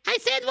say? I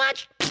said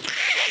watch.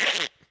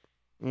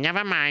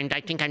 Never mind,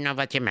 I think I know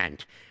what you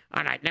meant.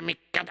 All right, let me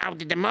get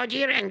out of the mud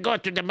here and go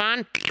to the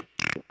barn.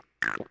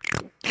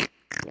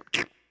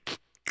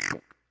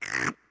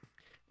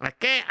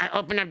 Okay, I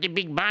open up the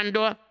big barn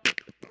door.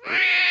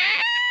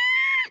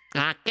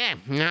 Okay,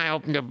 now I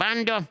open the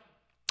barn door.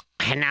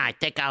 And now I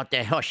take out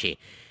the horsey.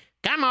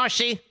 Come,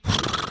 horsey.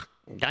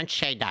 Don't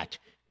say that.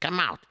 Come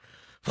out.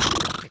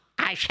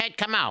 I said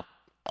come out.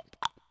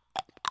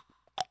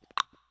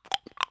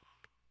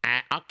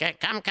 Okay,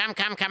 come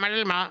a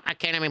little more.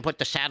 Okay, let me put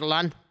the saddle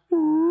on.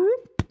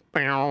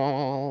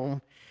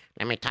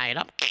 Let me tie it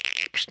up.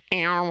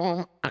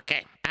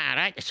 Okay, all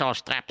right, it's all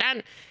strapped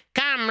on.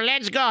 Come,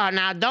 let's go.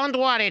 Now, don't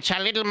worry, it's a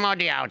little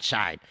muddy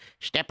outside.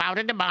 Step out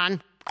of the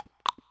barn.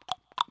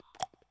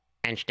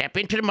 And step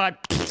into the mud.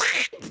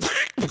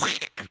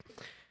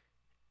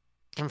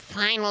 And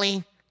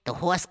finally, the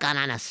horse got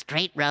on a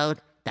straight road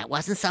that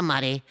wasn't so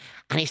muddy,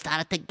 and he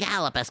started to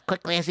gallop as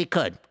quickly as he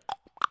could.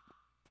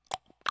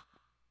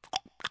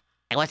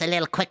 It was a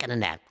little quicker than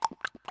that.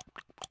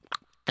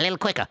 A little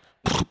quicker.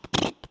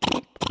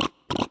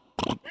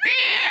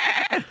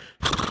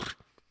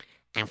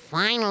 And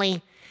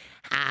finally,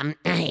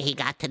 he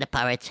got to the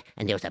turrets,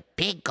 and there was a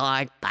big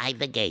guard by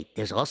the gate.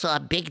 There's also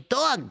a big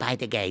dog by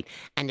the gate,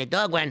 and the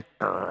dog went...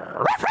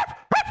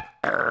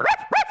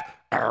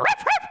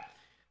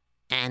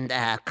 And,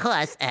 of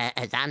course,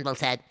 as Anvil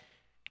said,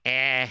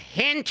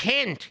 Hint.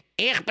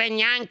 Ich bin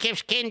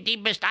Yankiv's kind, die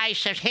bist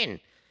Eisers hin.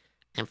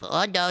 And for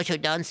all those who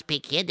don't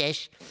speak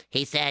Yiddish,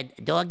 he said,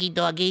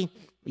 doggy,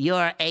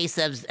 you're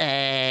Asav's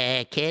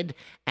kid,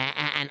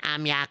 and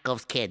I'm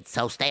Yaakov's kid,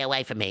 so stay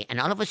away from me. And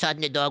all of a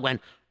sudden, the dog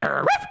went...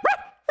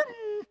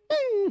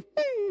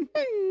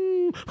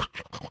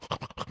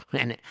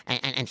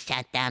 and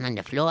sat down on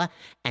the floor,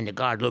 and the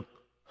guard looked...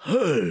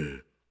 Hey,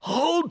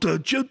 how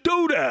did you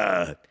do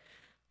that?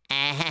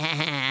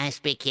 I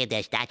speak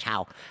Yiddish, that's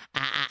how.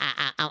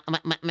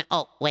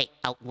 Oh, wait,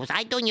 was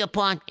I doing your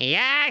part?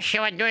 Yes,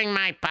 you were doing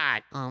my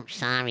part. Oh,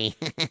 sorry.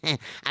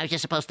 I was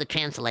just supposed to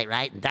translate,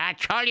 right?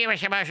 That's all you were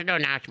supposed to do.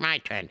 Now it's my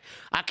turn.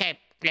 Okay,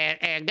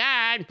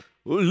 guard.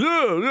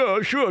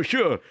 Yeah,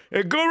 sure.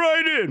 Go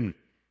right in.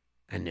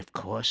 And of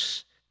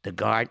course, the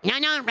guard...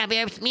 No, Rabbi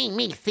Erps,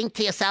 me. Think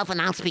to yourself and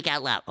I'll speak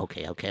out loud.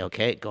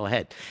 Okay, go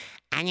ahead.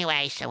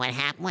 Anyway, so what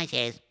happened was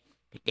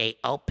they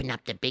opened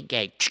up the big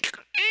gate.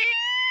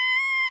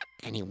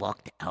 And he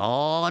walked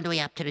all the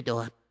way up to the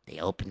door. They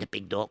opened the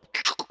big door.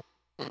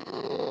 And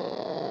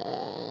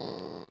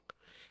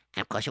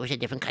of course, it was a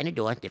different kind of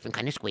door, different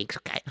kind of squeaks,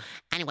 okay?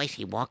 Anyways,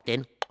 he walked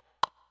in.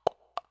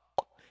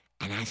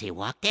 And as he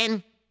walked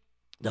in,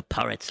 the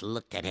poets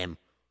looked at him.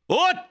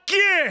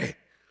 Okay,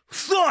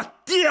 so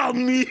tell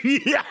me,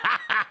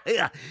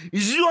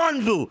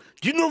 Jean-Vu,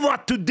 do you know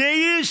what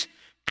today is?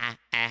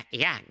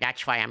 Yeah,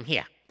 that's why I'm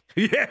here.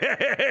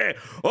 Yeah,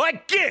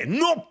 okay,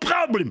 no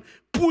problem.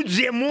 Put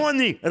the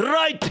money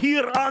right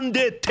here on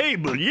the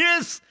table,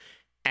 yes?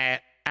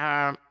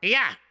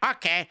 Yeah,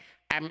 okay.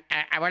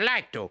 I would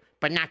like to,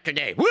 but not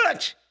today.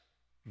 What?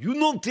 You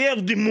don't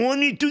have the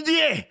money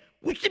today?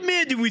 What's the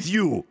matter with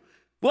you?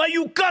 Why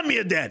you come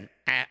here then?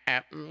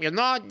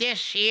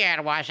 This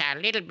year was a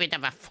little bit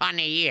of a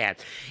funny year.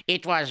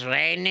 It was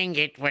raining,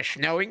 it was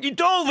snowing. It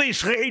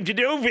always rains,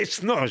 it always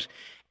snows.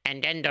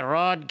 And then the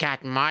road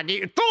got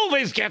muddy. It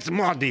always gets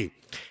muddy.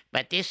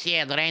 But this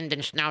year it rained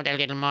and snowed a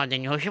little more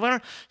than usual,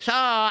 so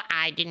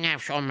I didn't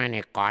have so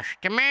many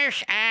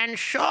customers, and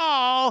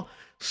so...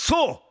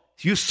 So,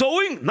 you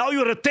sewing? Now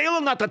you're a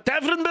tailor, not a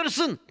tavern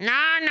person? No,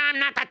 I'm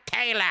not a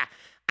tailor.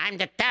 I'm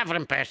the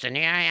tavern person.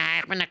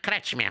 I bin a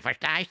kretschmer,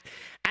 verstehst?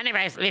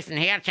 Anyways, listen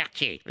here,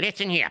 Chachi.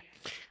 Listen here.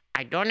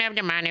 I don't have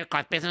the money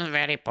because business is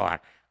very poor.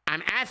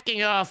 I'm asking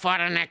you for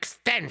an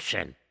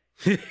extension.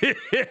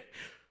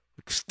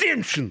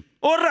 Extension?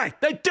 All right,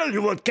 I tell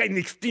you what kind of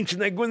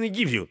extension I'm going to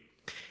give you.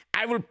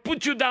 I will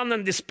put you down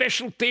on the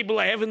special table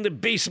I have in the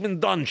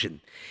basement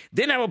dungeon.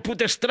 Then I will put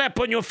a strap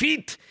on your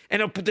feet,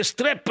 and I'll put a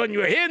strap on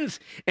your hands,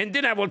 and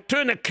then I will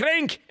turn a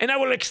crank, and I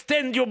will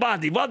extend your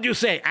body. What do you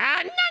say?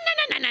 No.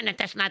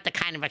 That's not the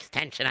kind of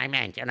extension I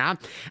meant, you know?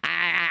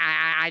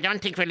 I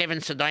don't think we live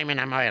in Sodom and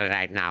Gomorrah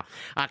right now.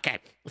 Okay,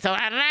 so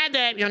I'd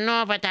rather, you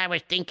know what I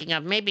was thinking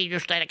of? Maybe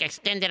just like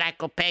extend it, I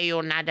could pay you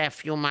another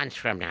few months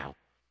from now.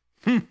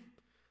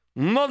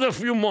 Another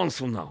few months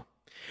from now.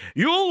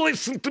 You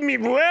listen to me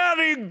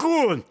very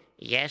good.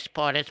 Yes,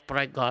 Boris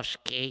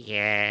Brogovsky,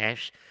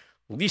 yes.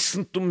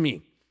 Listen to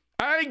me.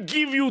 I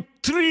give you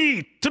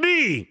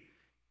three.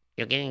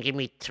 You're going to give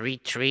me 3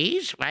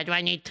 trees? Why do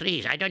I need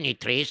trees? I don't need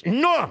trees.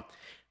 No.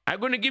 I'm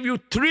going to give you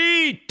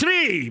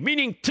three,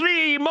 meaning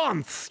 3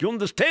 months. You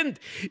understand?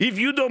 If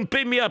you don't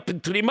pay me up in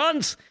 3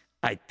 months,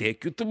 I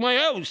take you to my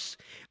house.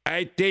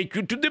 I take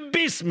you to the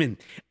basement.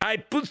 I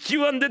put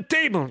you on the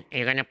table.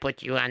 You're going to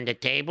put you on the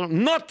table?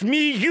 Not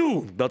me,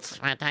 you.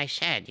 That's what I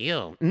said,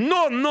 you.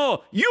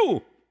 No,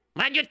 you.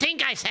 What do you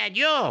think I said,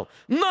 you?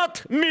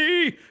 Not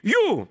me,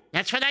 you.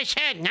 That's what I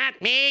said, not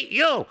me,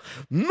 you.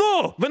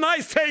 No, when I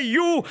say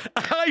you,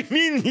 I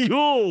mean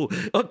you.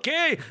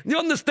 Okay? You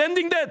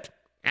understanding that?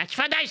 That's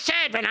what I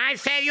said. When I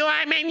say you,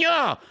 I mean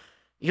you.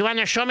 You want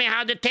to show me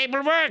how the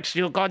table works?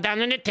 You go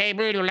down on the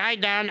table, you lie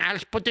down, I'll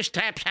put the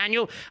straps on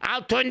you,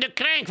 I'll turn the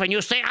crank. When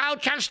you say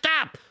ouch, I'll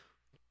stop.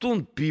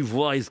 Don't be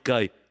wise,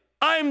 guy.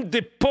 I'm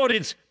the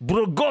Boris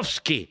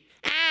Brogovsky.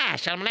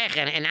 Shalom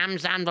Aleichem, and I'm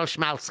Zandel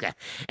Schmalzke.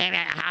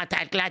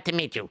 Glad to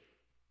meet you.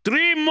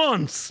 3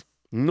 months.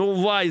 No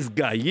wise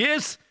guy,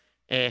 yes?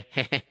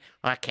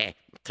 Okay,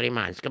 3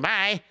 months.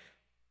 Goodbye.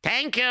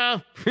 Thank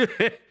you.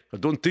 I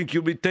don't think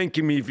you'll be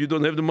thanking me if you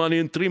don't have the money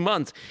in 3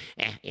 months.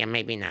 Yeah,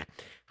 maybe not.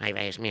 I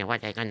weiß mir,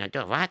 what I gonna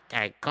do? What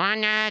I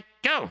gonna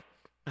do?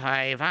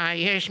 I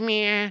weiß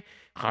mir,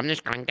 komm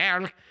nicht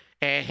Skandal.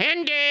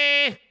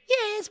 Handy!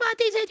 Yes,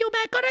 what is it? You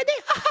back already?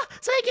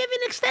 So I give you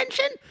an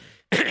extension?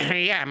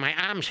 Yeah, my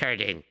arm's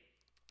hurting.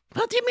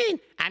 What do you mean?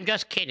 I'm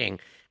just kidding.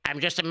 I'm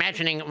just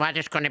imagining what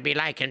it's gonna be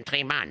like in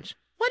 3 months.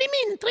 What do you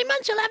mean? In 3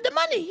 months you'll have the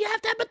money. You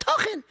have to have a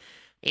token.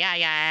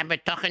 Yeah,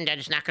 but talking that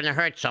it's not gonna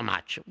hurt so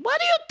much.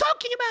 What are you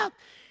talking about?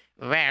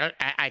 Well,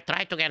 I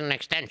tried to get an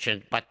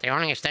extension, but the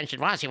only extension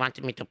was he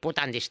wanted me to put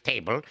on this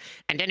table,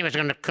 and then he was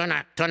going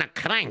to turn a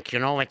crank, you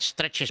know, it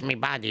stretches my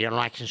body, you know,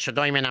 like in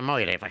Sodom and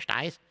Gomorrah,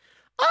 verstehst?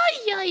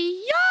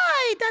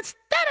 Ay, that's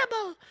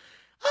terrible.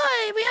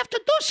 Ay, we have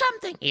to do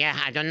something. Yeah,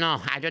 I don't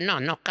know.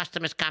 No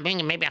customers coming,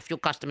 and maybe a few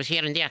customers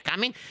here and there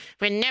coming.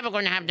 We're never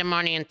going to have the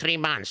money in 3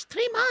 months.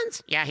 3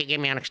 months? Yeah, he gave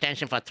me an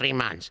extension for 3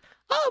 months.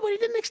 Oh, but he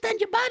didn't extend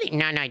your body.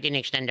 No, he didn't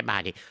extend the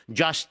body.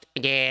 Just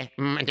the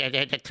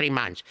 3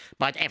 months.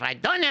 But if I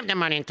don't have the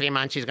money in 3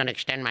 months, he's going to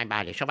extend my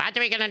body. So what are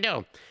we going to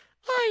do?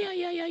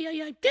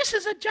 Ay. This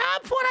is a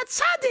job for a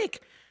tzaddik.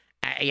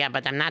 Yeah,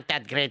 but I'm not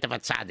that great of a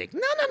tzaddik.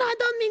 No, I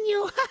don't mean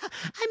you.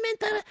 I meant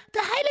the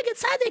heilige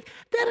tzaddik,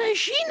 the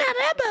Regina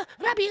Rebbe,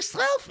 Rabbi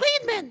Yisrael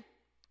Friedman.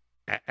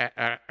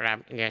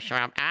 Yes,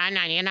 Rob.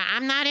 No, you know,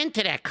 I'm not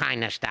into that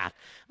kind of stuff.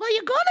 Well,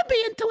 you're going to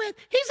be into it.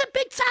 He's a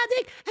big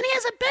tzaddik, and he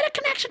has a better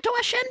connection to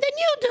Hashem than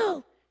you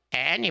do.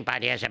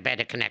 Anybody has a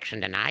better connection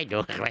than I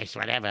do,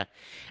 whatever.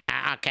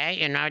 Okay,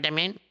 you know what I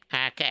mean?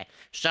 Okay,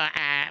 so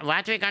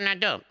what are we going to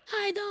do?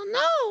 I don't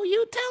know.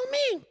 You tell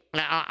me.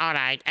 All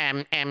right,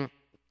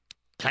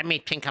 let me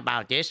think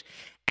about this.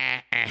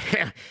 What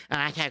am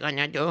I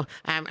gonna do?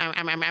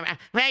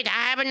 Wait,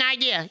 I have an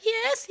idea.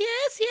 Yes.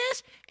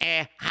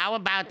 How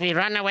about we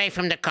run away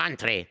from the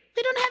country?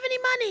 We don't have any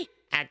money.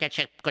 That's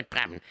a good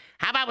problem.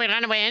 How about we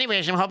run away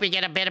anyways and hope we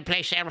get a better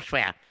place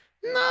elsewhere?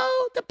 No,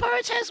 the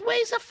purge has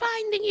ways of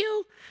finding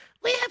you.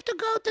 We have to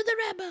go to the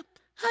Rebbe.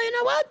 You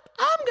know what?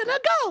 I'm gonna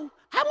go.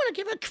 I'm gonna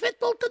give a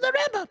kvittel to the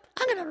Rebbe.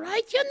 I'm gonna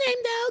write your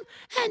name down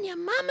and your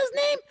mama's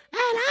name,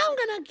 and I'm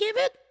gonna give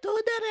it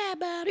to the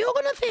Rebbe. You're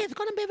gonna see it's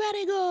gonna be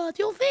very good.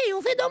 You'll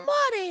see, don't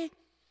worry.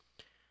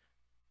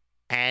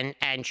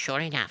 And sure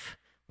enough,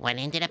 what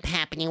ended up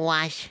happening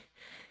was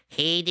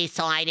he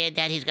decided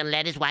that he's gonna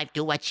let his wife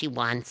do what she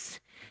wants,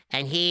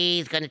 and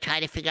he's gonna try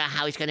to figure out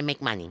how he's gonna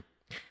make money.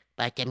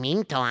 But in the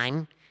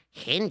meantime,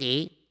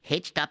 Hindi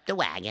hitched up the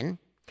wagon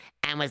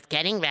and was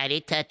getting ready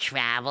to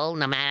travel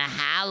no matter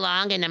how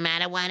long and no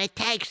matter what it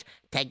takes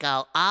to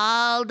go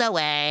all the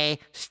way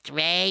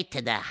straight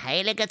to the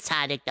Heilige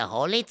Tzaddik, the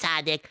Holy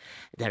Tzaddik,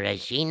 the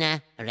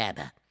Regina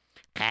Rebbe.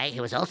 Okay,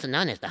 he was also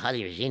known as the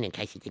Holy Regina, in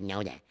case you didn't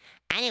know that.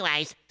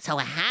 Anyways, so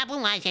what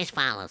happened was as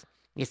follows.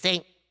 You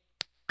see,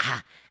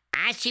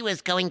 as she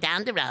was going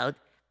down the road,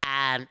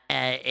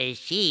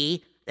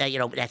 she,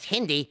 that's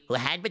Hindi, who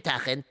had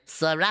B'tachin,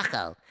 saw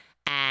Rachel.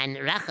 And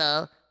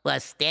Rachel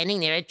was standing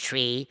near a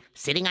tree,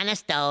 sitting on a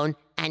stone,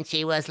 and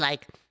she was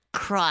like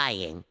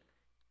crying.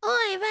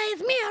 Oi,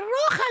 where's me,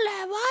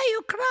 Rochele? Why are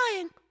you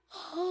crying?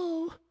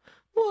 Oh,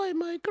 why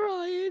am I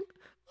crying?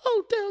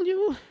 I'll tell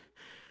you.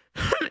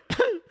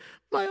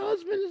 My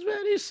husband is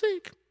very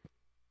sick.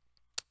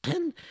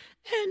 And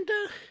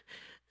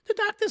the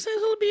doctor says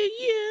it'll be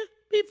a year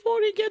before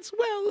he gets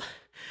well.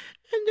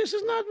 And this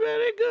is not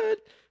very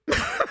good. and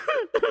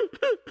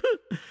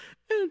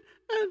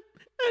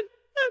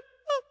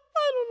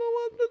I don't know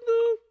what to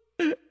do.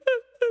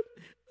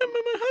 And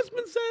my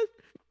husband says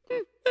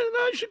that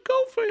I should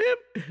go for him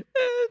to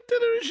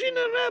the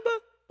Regina Rebbe.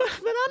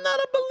 But I'm not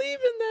a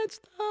believer in that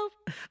stuff.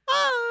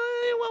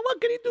 What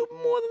can he do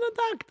more than a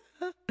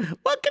doctor?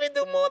 What can he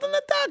do more than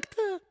a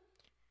doctor?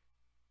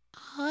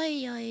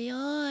 Oi, oi,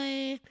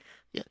 oi.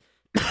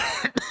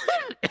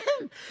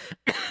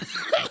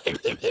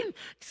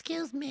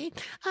 Excuse me.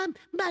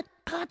 But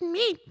pardon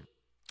me.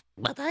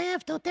 But I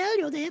have to tell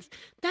you this,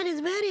 that is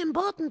very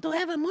important to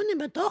have a Muni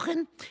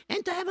B'tochen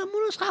and to have a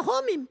Munus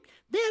Chachomim.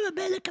 They have a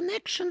better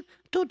connection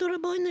to the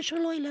Rebbeinu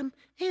Shalom.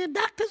 And a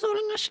doctor is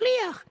only a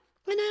shliach.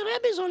 And a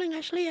Rebbe is only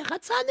a shliach. A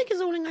tzaddik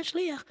is only a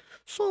shliach.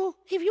 So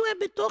if you have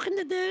B'tochen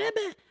that the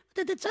Rebbe,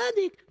 that the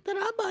tzaddik, the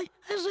rabbi,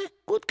 has a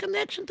good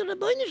connection to the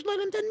Rebbeinu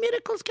Shalom, then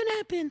miracles can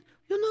happen.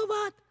 You know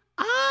what?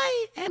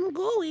 I am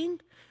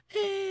going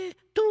to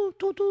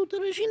the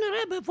Regina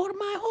Rebbe for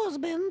my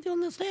husband, you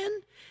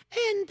understand?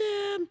 And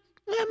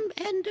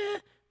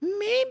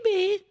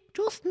maybe,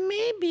 just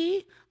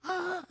maybe,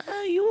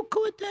 you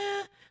could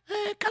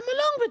come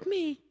along with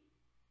me.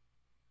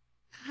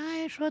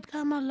 I should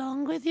come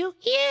along with you?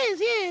 Yes,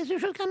 you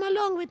should come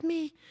along with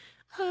me.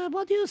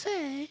 What do you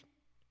say?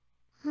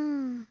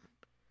 I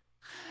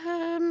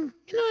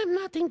have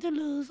nothing to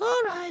lose.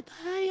 All right,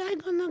 I'm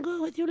gonna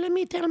go with you. Let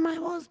me tell my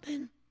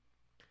husband.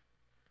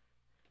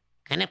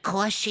 And of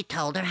course she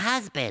told her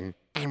husband.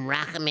 And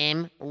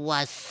Rachamim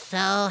was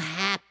so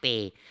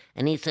happy.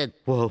 And he said,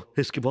 Wow,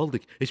 it's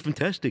gewaldig. It's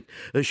fantastic.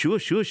 Sure.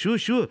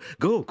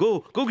 Go,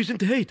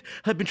 Gesundheit.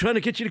 I've been trying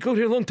to get you to go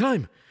here a long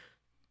time.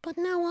 But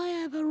now I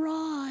have a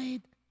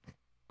ride.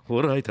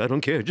 All right, I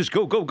don't care. Just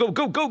go.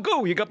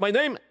 You got my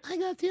name? I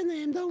got your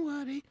name, don't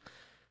worry.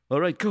 All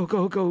right, go.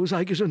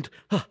 Sei gesund.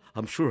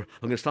 I'm sure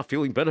I'm going to start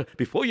feeling better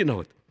before you know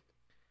it.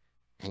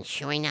 And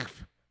sure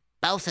enough,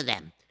 both of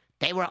them,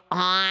 they were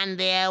on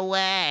their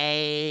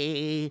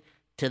way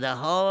to the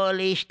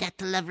holy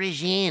shtetl of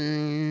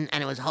Regina.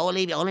 And it was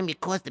holy only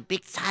because the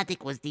big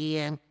tzaddik was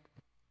there.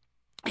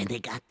 And they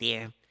got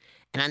there.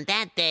 And on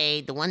that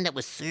day, the one that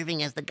was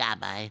serving as the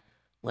gabbai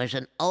was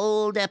an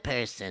older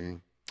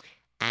person.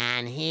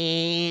 And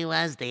he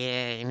was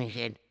there, and he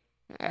said,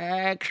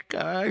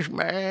 Excuse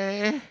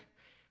me,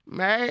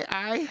 may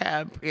I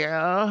help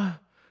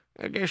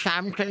you? Is there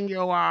something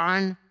you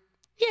want?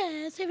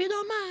 Yes, if you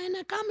don't mind,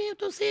 I come here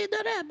to see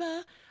the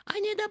Rebbe. I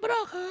need a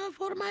bracha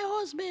for my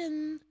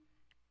husband.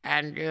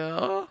 And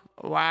you?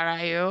 What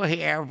are you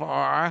here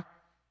for?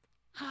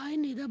 I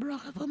need a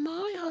bracha for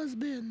my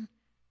husband.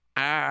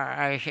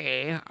 I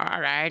see.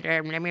 All right,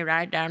 let me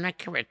write down a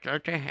crystal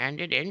to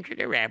hand it in to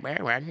the Rebbe.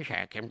 1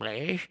 second,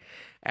 please.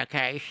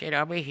 Okay, sit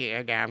over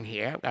here, down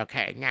here.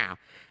 Okay, now,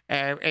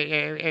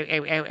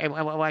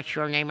 what's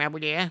your name over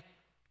there?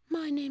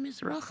 My name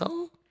is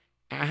Rachel.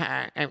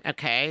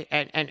 Okay,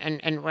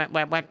 and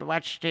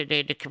what's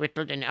the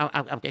crystal?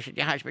 This is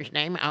your husband's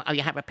name? Oh,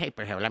 you have a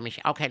paper here. Let me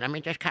see. Okay, let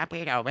me just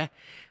copy it over.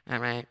 All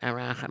right,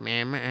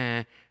 Rachamim,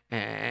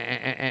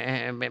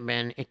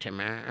 Ben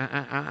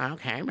Itamar.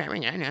 Okay, very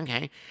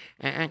good.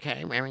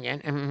 Okay, very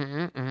good.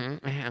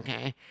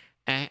 Okay.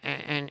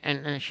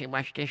 And she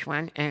watched this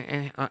one.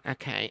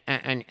 Okay.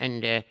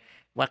 And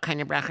what kind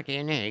of bracha do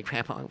you need for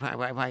your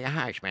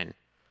husband?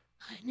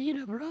 I need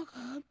a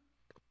bracha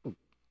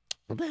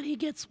that he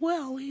gets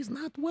well. He's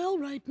not well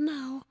right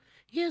now.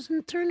 He has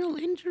internal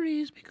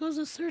injuries because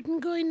a certain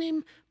guy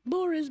named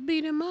Boris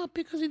beat him up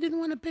because he didn't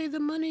want to pay the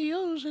money he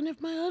owes. And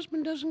if my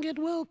husband doesn't get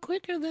well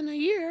quicker than a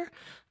year,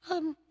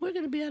 we're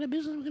going to be out of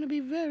business. We're going to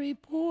be very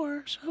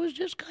poor. So I was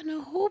just kind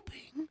of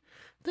hoping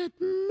that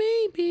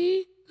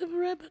maybe the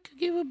Rebbe could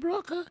give a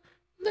bracha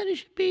that he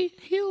should be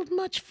healed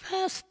much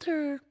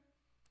faster.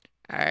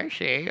 I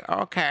see.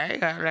 Okay,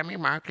 let me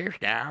mark this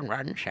down.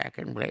 1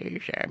 second,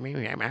 please. Let me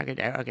mark it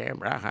down. Okay,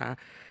 bracha.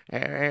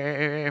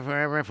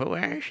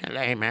 For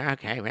Shalema.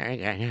 Okay, very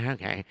good.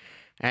 Okay.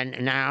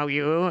 And now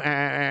you,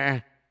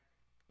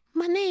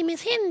 My name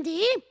is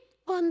Hindi,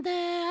 and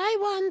I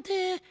want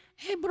a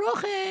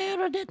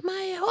bracha that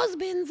my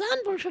husband,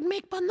 Zanvul, should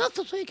make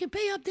parnasa so he can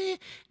pay up the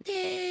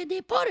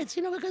poritz,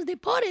 because the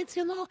poritz,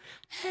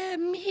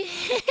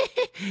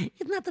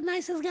 he's not the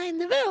nicest guy in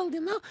the world,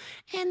 and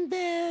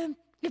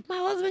if my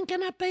husband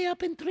cannot pay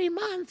up in 3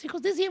 months,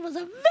 because this year was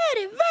a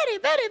very, very,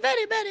 very,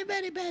 very, very,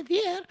 very bad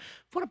year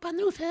for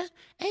Panutha.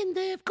 And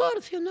of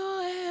course,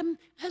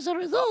 as a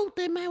result,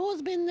 my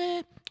husband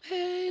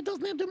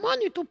doesn't have the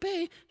money to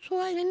pay, so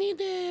I need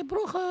a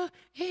brocha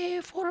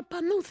for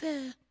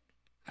Panutha.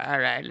 All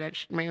right,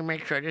 let's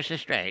make sure this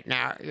is straight.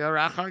 Now, your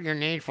Rachel, you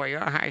need for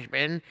your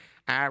husband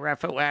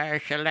refuah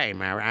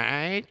shalema,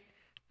 right?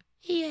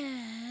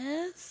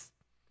 Yes.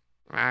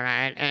 All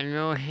right, and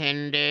you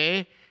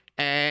Hindi,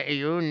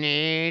 you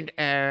need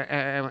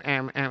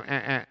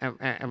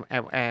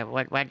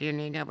what do you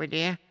need over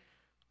there?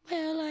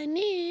 Well, I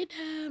need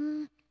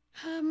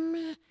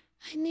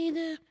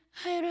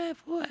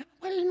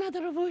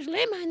matter of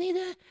Muslim, I need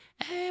a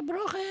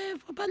brocha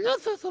for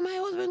Panutha so my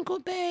husband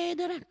could pay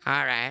the rent.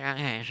 All right,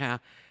 okay, so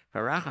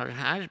for Rachel's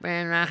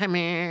husband,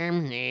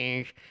 Rachamim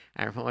needs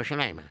refuah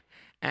shalema.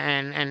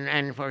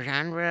 And for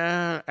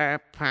Sandra,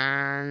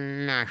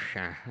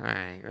 Panasha.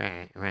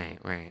 Right.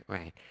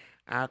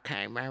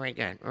 Okay, very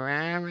good.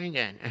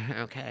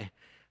 Okay.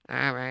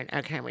 All right,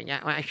 okay,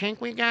 I think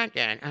we got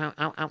that.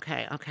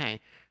 Okay.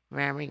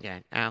 Very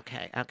good.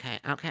 Okay,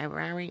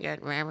 very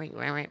good. Very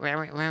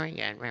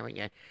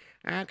good.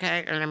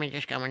 Okay, let me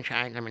just go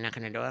inside. Let me knock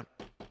on the door.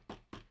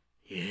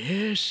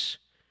 Yes.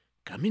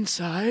 Come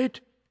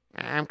inside.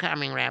 I'm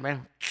coming, Rabbi.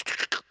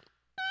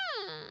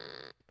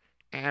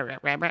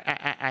 Rabbi,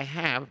 I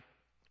have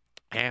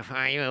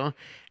for you.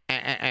 I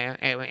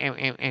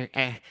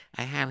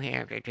have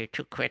here the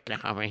 2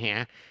 kvitlach over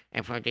here,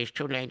 and for these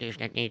 2 ladies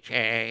that need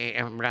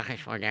brachas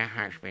for their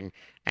husband.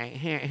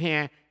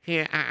 Here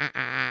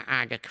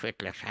are the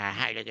kvitlachs.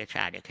 Heilige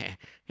Tzaddik.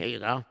 Here you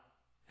go.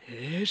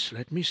 Yes,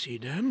 let me see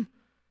them.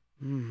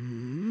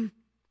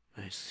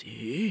 I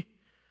see.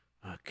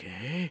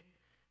 Okay.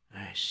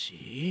 I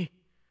see.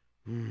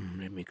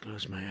 Let me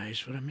close my eyes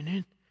for a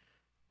minute.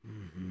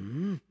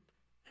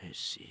 I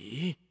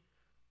see.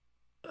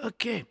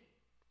 Okay.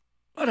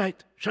 All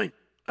right, fine.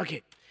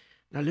 Okay.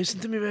 Now listen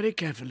to me very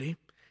carefully.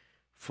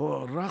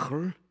 For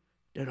Rachel,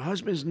 their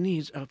husband's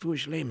needs are for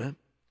shlema.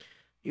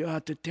 You are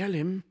to tell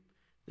him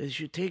that he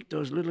should take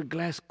those little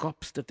glass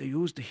cups that they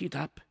use to heat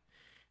up,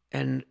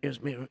 and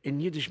in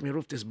Yiddish, mir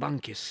ruft es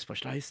bankis,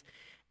 verstehst?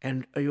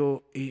 And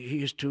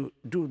he is to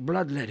do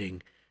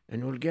bloodletting,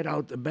 and will get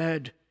out the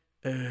bad,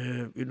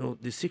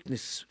 the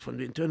sickness from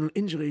the internal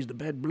injuries, the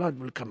bad blood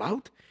will come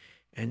out,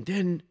 and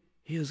then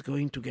he is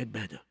going to get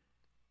better.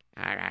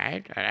 All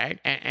right.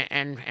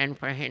 And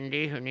for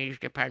Hindi, who needs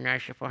the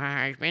parnasha for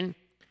her husband?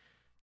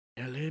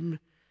 Tell him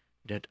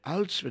that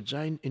alles wird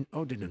sein in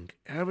Ordnung.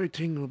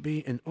 Everything will be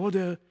in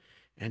order,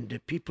 and the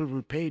people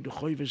will pay the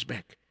choivers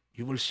back.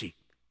 You will see.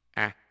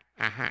 I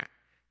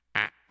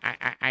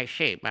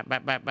see.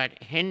 But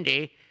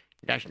Hindi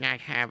does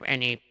not have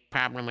any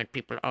problem with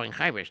people owing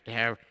choivers. They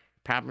have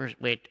problems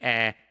with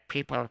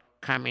people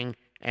coming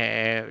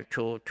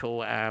to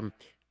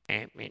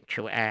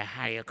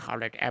how do you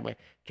call it,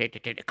 to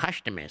the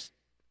customers.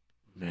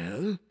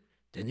 Well,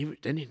 then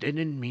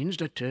it means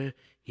that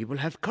he will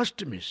have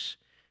customers.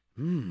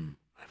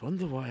 I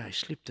wonder why I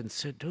slipped and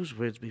said those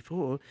words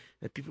before,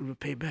 that people will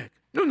pay back.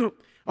 No.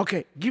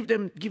 Okay, give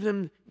them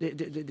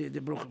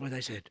the broker what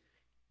I said.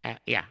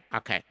 Yeah,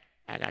 okay.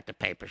 I got the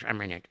papers. A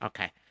minute.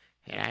 Okay.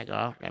 Here I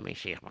go. Let me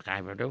see what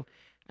I will do.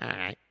 All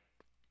right.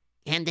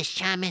 And the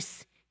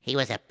shamus, he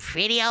was a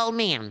pretty old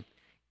man.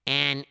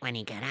 And when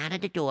he got out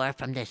of the door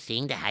from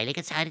seeing the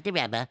Heilige side of the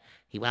Rebbe,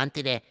 he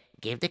wanted to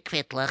give the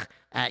kvitlach,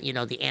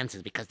 the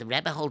answers, because the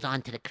Rebbe holds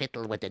on to the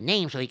kvittel with the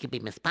name so he could be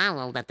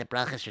mispalel that the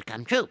bracha should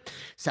come true.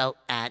 So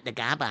the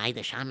Gabbai,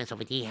 the shamus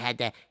over there, had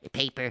a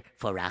paper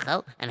for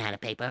Rachel and had a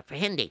paper for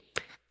Hindi.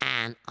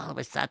 And all of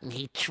a sudden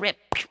he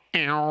tripped.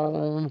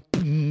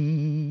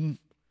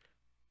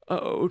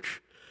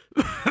 Ouch.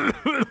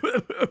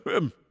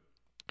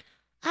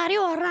 Are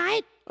you all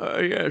right?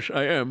 Yes,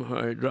 I am.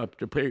 I dropped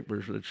the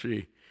papers. Let's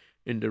see.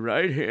 In the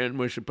right hand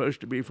was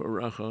supposed to be for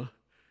Rachel,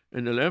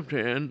 and the left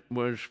hand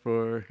was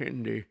for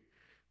Hindi.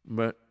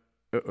 But,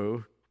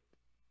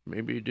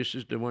 maybe this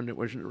is the one that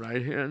was in the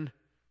right hand?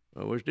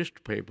 Or was this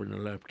the paper in the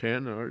left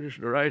hand? Or this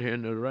the right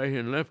hand,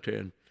 left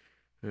hand?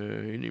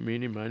 Eeny,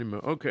 meeny, miny, mo.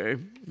 Okay.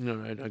 All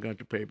right, I got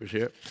the papers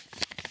here.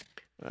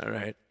 All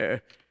right.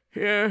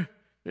 Here,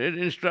 the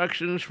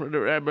instructions for the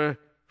Rebbe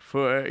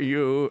for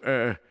you,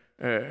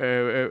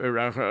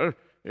 Rachel.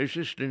 This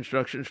is the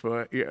instructions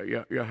for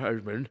your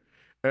husband.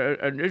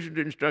 And this is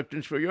the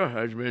instructions for your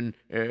husband,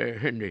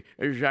 Henry.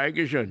 Sei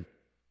gesund.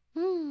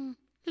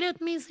 Let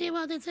me see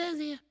what it says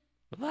here.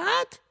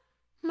 What?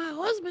 My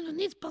husband who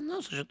needs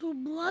panos should do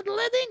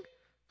bloodletting?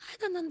 I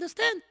don't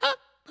understand.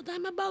 But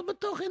I'm a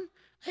balbatochen.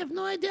 I have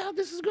no idea how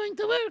this is going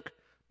to work.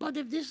 But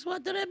if this is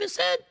what the Rebbe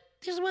said,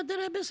 this is what the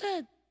Rebbe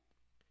said.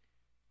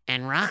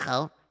 And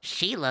Rachel,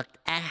 she looked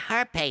at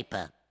her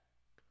paper.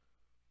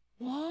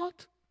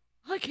 What?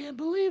 I can't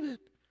believe it.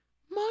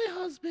 My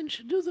husband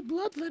should do the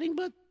bloodletting,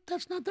 but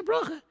that's not the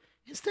bracha.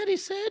 Instead, he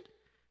said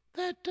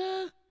that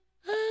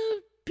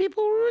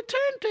people will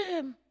return to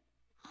him.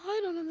 I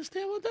don't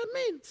understand what that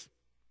means.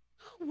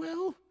 Oh,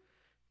 well,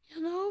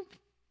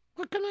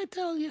 what can I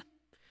tell you?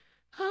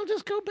 I'll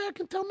just go back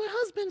and tell my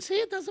husband. See,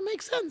 it doesn't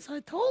make sense. I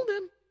told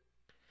him.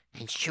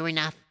 And sure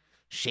enough,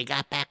 she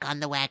got back on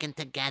the wagon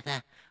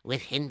together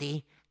with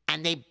Hindi,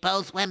 and they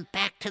both went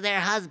back to their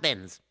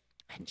husbands.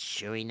 And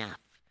sure enough,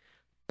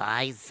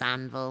 by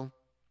Zanvil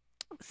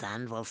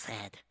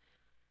said,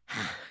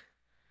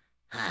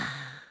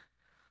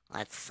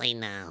 let's see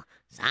now.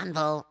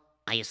 Zanvil,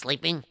 are you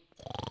sleeping?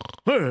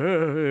 What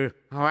do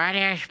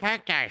you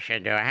expect I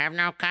should do? I have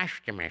no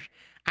customers.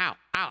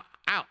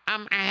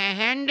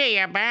 Hindi,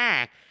 you're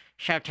back.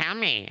 So tell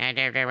me,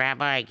 did the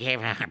rabbi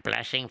give a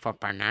blessing for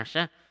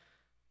Parnassa?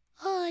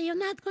 Oh, you're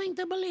not going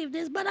to believe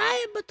this, but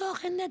I am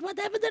talking that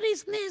whatever the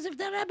reason is, if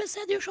the Rebbe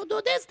said you should do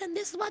this, then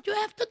this is what you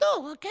have to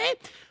do, okay?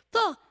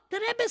 So, the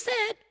Rebbe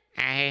said...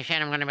 He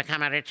said I'm going to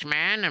become a rich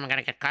man, I'm going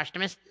to get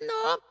customers?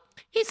 No,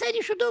 he said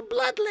you should do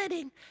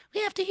bloodletting. We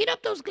have to heat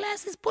up those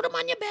glasses, put them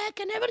on your back,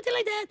 and everything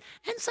like that,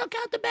 and suck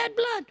out the bad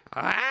blood.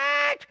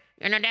 What?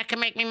 You know, that can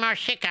make me more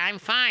sick. I'm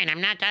fine.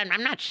 I'm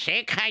not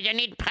sick. I just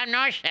need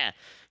Parnassa.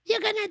 You're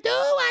gonna do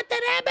what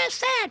the Rebbe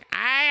said.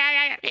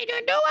 You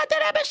do what the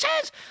Rebbe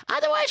says.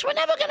 Otherwise, we're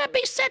never gonna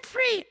be set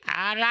free.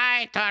 All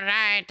right.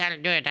 I'll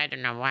do it. I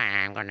don't know why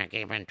I'm gonna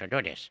give in to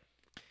do this.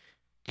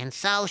 And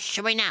so,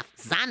 sure enough,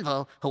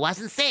 Zanvil, who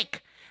wasn't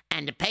sick,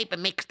 and the paper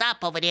mixed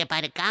up over there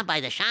by the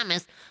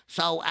shamus,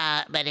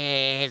 but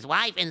his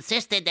wife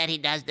insisted that he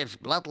does this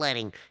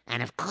bloodletting.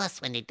 And of course,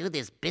 when they do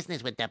this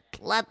business with the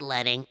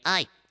bloodletting,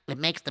 it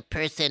makes the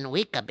person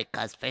weaker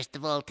because, first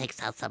of all, it takes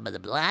out some of the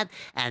blood,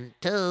 and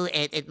two,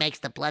 it makes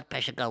the blood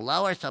pressure go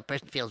lower, so a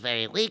person feels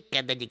very weak,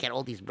 and then you get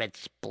all these red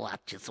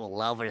splotches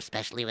all over,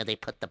 especially where they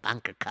put the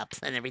bunker cups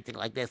and everything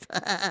like this.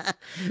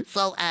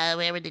 So,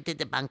 wherever they did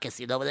the bunkers,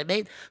 you know what I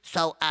mean?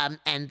 So,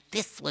 and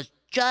this was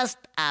just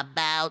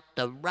about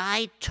the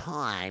right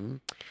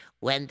time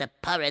when the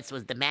Puritz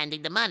was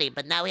demanding the money,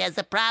 but now he has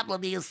a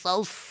problem. He is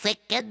so sick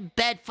in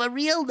bed for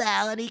real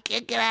now, and he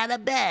can't get out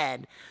of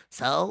bed.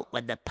 So,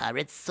 when the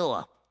Puritz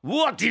saw...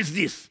 What is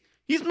this?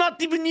 He's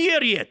not even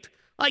here yet.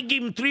 I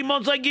gave him 3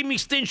 months. I gave him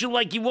extension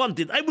like he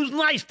wanted. I was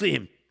nice to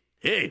him.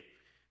 Hey,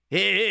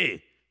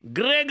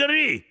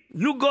 Gregory,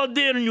 you go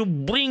there and you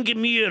bring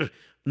him here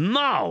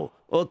now,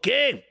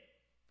 okay?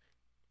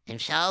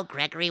 And so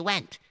Gregory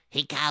went.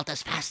 He galloped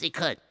as fast as he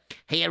could.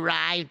 He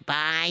arrived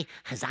by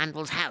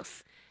Zanvil's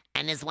house.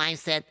 And his wife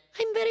said,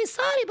 I'm very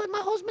sorry, but my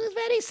husband is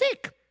very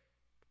sick.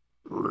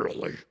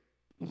 Really?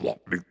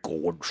 Let me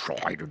go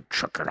inside and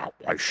check it out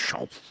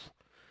myself.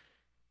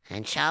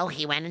 And so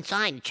he went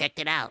inside and checked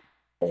it out.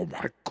 Oh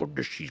my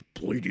goodness, he's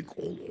bleeding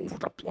all over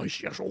the place.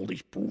 He has all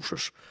these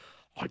bruises.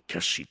 I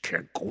guess he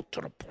can't go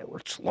to the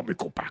Puritz. Let me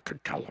go back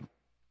and tell him.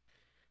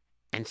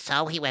 And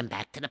so he went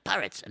back to the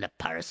Puritz, and the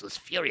Puritz was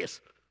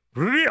furious.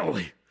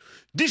 Really?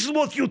 This is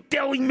what you're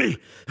telling me?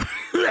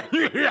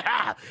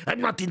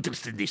 I'm not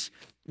interested in this.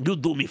 You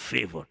do me a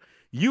favor.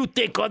 You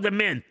take on the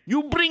man.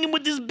 You bring him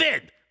with his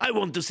bed. I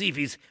want to see if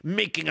he's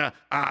making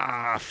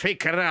a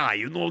fake eye.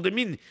 You know what I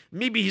mean?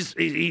 Maybe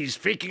he's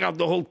faking out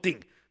the whole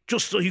thing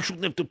just so he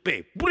shouldn't have to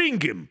pay.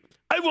 Bring him.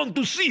 I want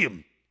to see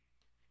him.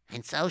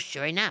 And so,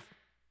 sure enough,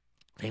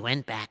 they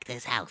went back to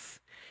his house.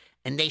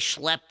 And they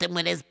schlepped him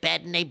with his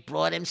bed, and they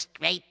brought him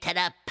straight to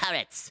the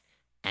Puritz.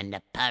 And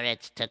the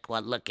Puritz took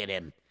one look at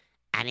him.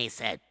 And he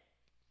said,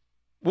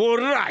 All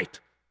right.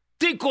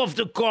 Take off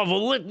the cover.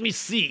 Let me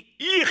see.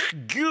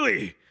 Ich,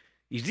 gooey.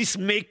 Is this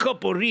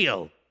makeup or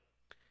real?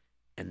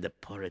 And the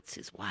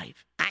Puritz's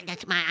wife. I'm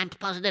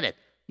supposed to do it.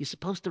 You're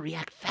supposed to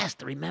react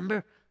faster,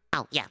 remember?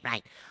 Oh, yeah,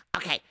 right.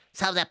 Okay,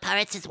 so the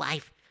Puritz's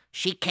wife,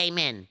 she came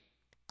in.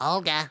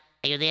 Olga,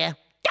 are you there?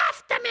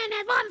 Just a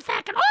minute, 1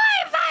 second.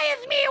 Oh,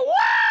 fires me. Whoa!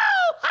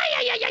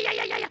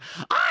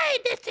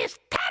 This is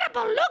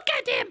terrible. Look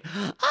at him.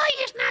 Oh,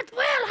 he's not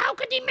well. How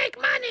could he make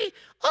money?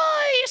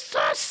 Oh, he's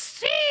so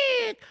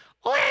sick.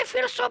 Oh, I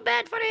feel so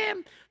bad for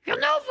him. You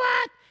know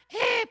what?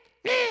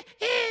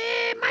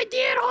 My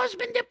dear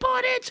husband, the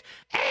Puritz,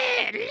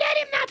 let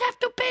him not have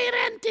to pay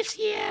rent this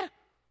year.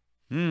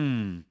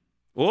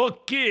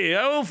 Okay,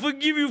 I will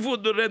forgive you for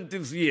the rent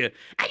this year.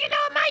 And you know,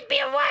 it might be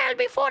a while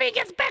before he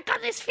gets back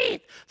on his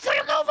feet. So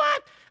you know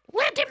what?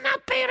 Let him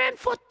not pay rent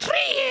for 3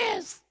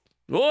 years.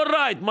 All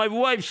right, my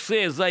wife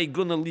says I'm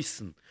gonna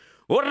listen.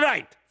 All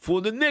right,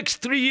 for the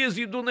next 3 years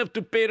you don't have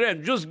to pay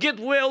rent. Just get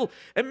well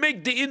and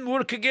make the inn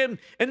work again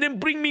and then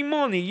bring me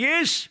money,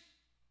 yes?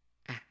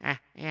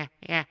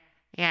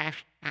 Yes.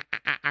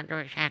 I'll do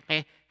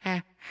exactly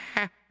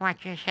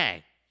what you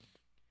say.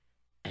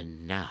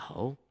 And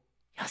now,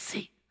 You'll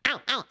see.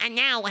 And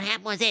now what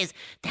happened was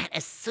that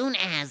as soon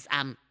as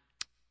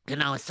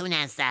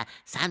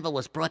Sanva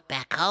was brought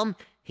back home,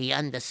 he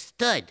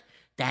understood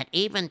that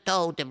even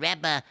though the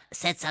Rebbe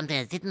said something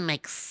that didn't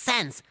make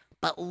sense,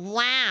 but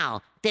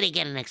wow, did he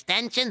get an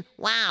extension?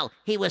 Wow,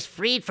 he was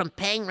freed from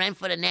paying rent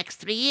for the next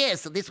 3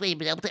 years. So this way he'd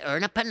be able to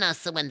earn a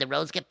parnassa when the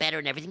roads get better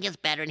and everything gets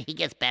better and he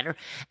gets better.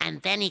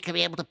 And then he could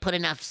be able to put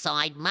enough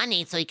side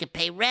money so he could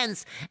pay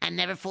rents and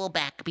never fall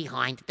back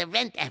behind the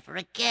rent ever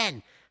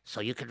again. So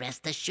you could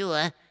rest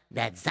assured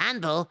that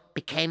Zanvil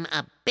became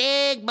a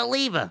big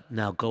believer.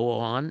 Now go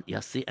on,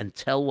 Yossi, and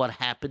tell what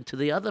happened to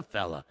the other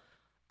fella.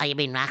 Oh, you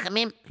mean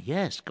Rachamim?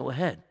 Yes, go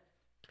ahead.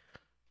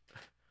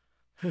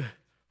 I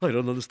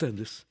don't understand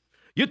this.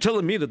 You're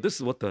telling me that this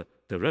is what the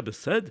Rebbe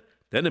said?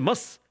 Then it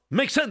must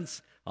make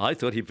sense. I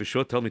thought he'd for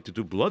sure tell me to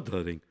do blood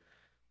hunting.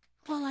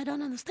 Well, I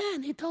don't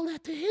understand. He told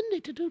that to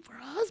Hindi to do it for her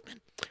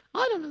husband.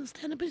 I don't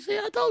understand it, but see,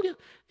 I told you,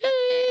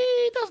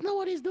 he doesn't know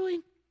what he's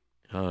doing.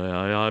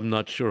 I'm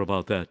not sure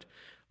about that.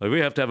 We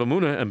have to have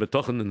Amunah and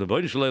Betochen in the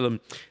Rebbeinu Shalom,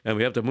 and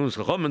we have to have Amunah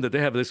Chacham, that they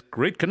have this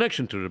great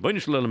connection to the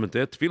Rebbeinu Shalom, and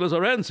their tefillahs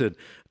are answered.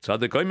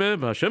 Tzaddik Oimer,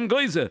 Hashem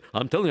Goize.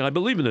 I'm telling you, I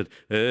believe in it.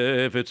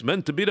 If it's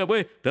meant to be that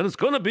way, then it's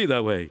going to be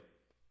that way.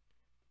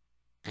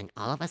 And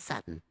all of a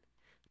sudden,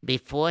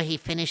 before he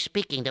finished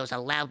speaking, there was a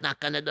loud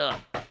knock on the door.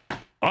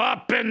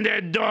 Open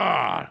the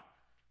door!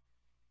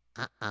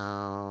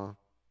 Uh-oh.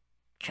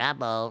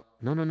 Trouble.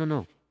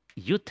 No.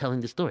 You're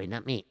telling the story,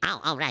 not me.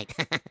 Oh, right.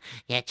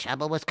 Yeah,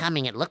 trouble was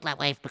coming. It looked that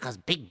way because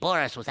Big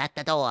Boris was at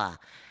the door.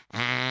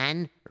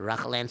 And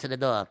Rachel answered the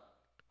door.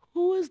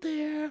 Who is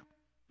there?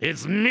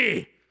 It's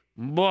me,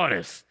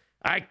 Boris.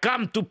 I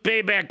come to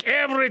pay back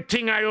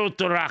everything I owe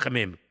to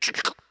Rachamim.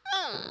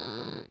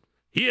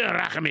 Here,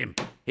 Rachamim.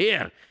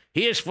 Here.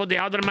 Here's for the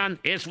other man.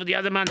 Here's for the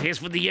other man. Here's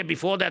for the year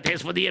before that.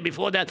 Here's for the year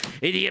before that.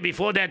 And the year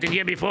before that. And the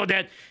year before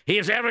that.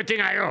 Here's everything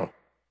I owe.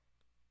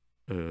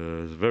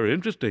 It's very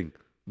interesting.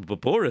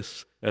 But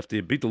Boris, after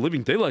you beat the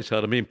living daylights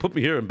out of me and put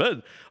me here in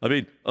bed,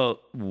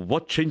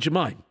 what changed your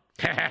mind?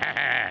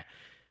 I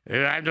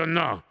don't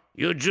know.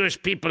 You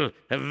Jewish people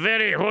have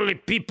very holy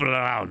people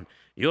around.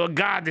 Your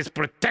God is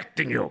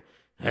protecting you.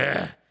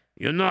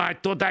 I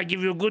thought I'd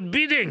give you a good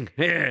beating.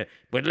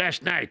 But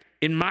last night,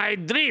 in my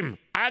dream,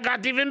 I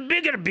got even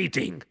bigger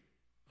beating.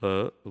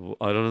 I don't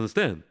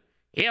understand.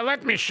 Here,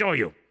 let me show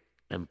you.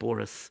 And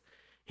Boris,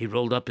 he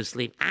rolled up his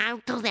sleeve.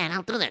 I'll do that.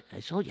 I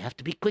told you have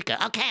to be quicker.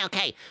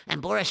 Okay.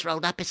 And Boris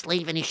rolled up his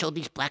sleeve and he showed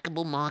these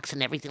blackable marks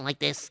and everything like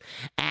this.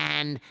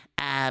 And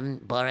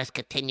Boris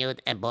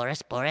continued. And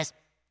Boris?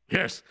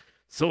 Yes.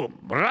 So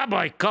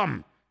Rabbi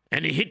come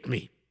and he hit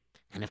me.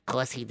 And of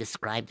course he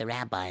described the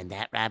rabbi, and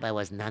that rabbi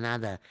was none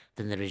other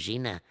than the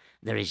Regina.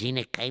 The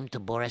Regina came to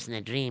Boris in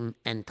a dream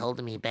and told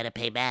him he better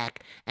pay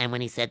back. And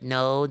when he said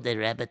no, the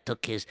Rebbe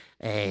took his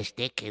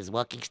stick, his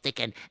walking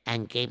stick,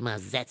 and gave him a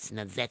zetz and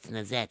a zetz and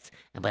a zetz.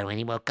 But when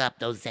he woke up,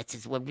 those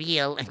zetzes were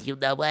real, and you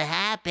know what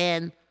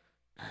happened.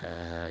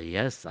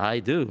 Yes, I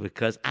do,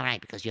 because... All right,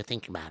 because you're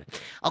thinking about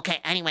it. Okay,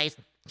 anyways,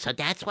 so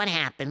that's what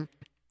happened.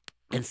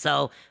 And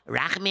so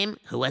Rachamim,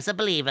 who was a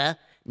believer,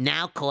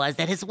 now caused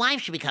that his wife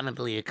should become a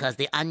believer because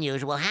the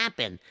unusual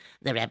happened.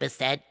 The Rebbe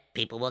said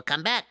people will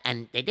come back,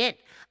 and they did.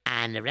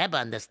 And the Rebbe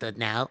understood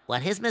now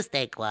what his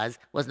mistake was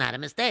not a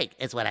mistake.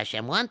 It's what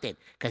Hashem wanted,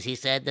 because he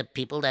said the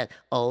people that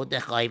owe the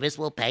chayvus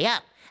will pay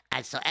up.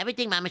 And so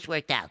everything mamish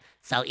worked out.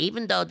 So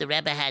even though the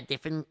Rebbe had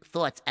different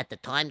thoughts at the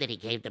time that he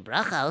gave the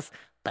brachos,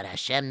 but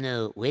Hashem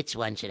knew which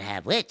one should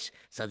have which.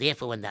 So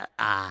therefore, when the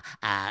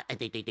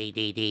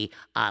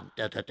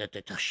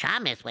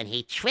shamus, when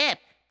he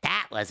tripped,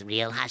 that was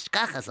real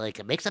Hashgacha, so he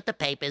could mix up the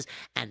papers,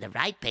 and the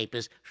right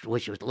papers,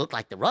 which would look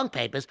like the wrong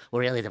papers, were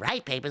really the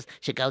right papers,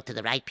 should go to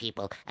the right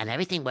people, and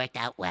everything worked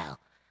out well.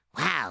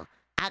 Wow.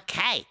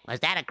 Okay. Was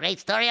that a great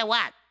story or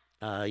what?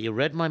 You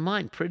read my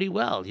mind pretty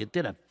well. You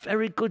did a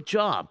very good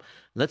job.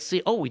 Let's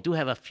see. Oh, we do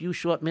have a few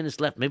short minutes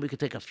left. Maybe we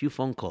could take a few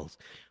phone calls.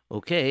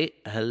 Okay.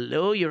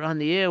 Hello, you're on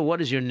the air.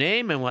 What is your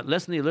name and what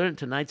lesson you learned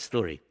tonight's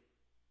story?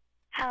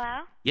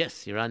 Hello?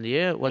 Yes, you're on the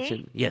air.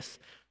 Yes.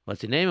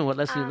 What's your name and what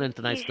lesson you learned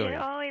tonight's story? You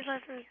should always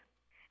listen.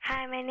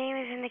 Hi, my name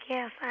is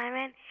Nikhil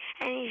Simon,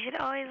 and you should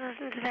always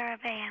listen to the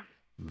Rebbeim.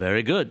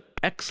 Very good.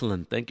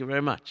 Excellent. Thank you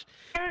very much.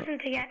 Can I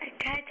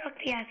talk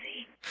to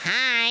Yossi?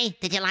 Hi.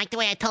 Did you like the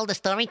way I told the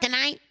story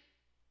tonight?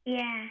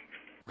 Yeah.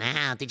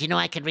 Wow. Did you know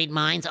I could read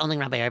minds? Only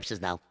Rabbi Erps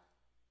though.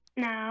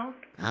 No.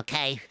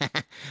 Okay.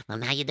 Well,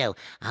 now you do.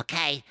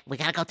 Okay. We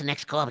got to go to the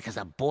next call because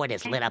the board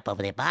is lit up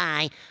over there.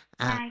 Bye.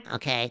 Bye.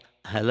 Okay.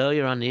 Hello,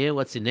 you're on the air.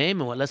 What's your name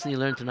and what lesson you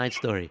learned tonight's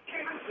story?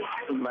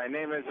 My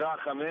name is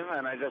Rachamim,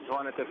 and I just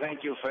wanted to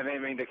thank you for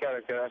naming the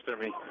character after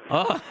me.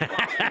 Oh,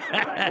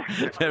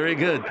 very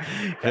good.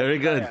 Very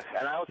good. Yeah.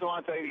 And I also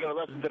want to give a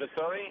lesson to the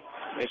story.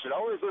 You should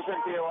always listen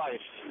to your wife.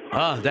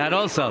 Oh, that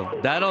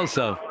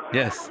also.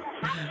 Yes.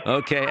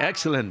 Okay,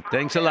 excellent.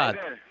 Thanks a lot.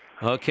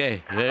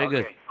 Okay, very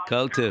good.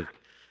 Kol tov.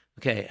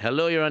 Okay,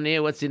 hello, you're on the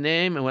air. What's your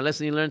name and what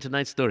lesson you learned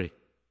tonight's story?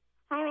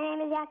 Hi, my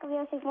name is Yaakov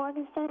Yosef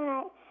Morgenstern,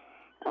 and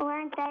I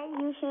learned that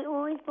you should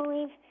always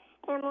believe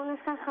in Emunah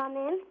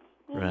Chachamim.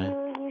 Right.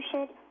 You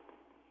should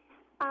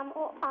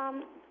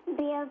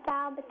be a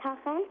Baal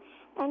B'tachan,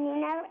 and you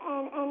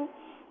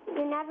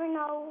never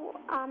know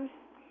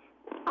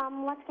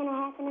what's going to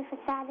happen if a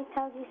tzaddik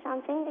tells you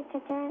something. It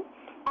could turn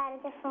out a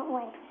different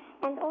way.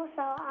 And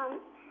also,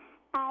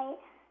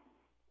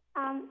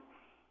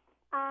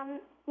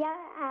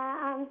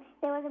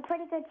 there was a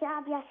pretty good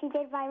job Yossi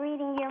did by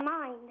reading your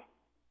mind.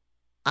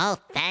 Oh,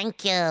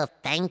 thank you.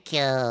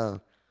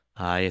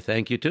 Hi,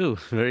 thank you too.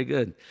 Very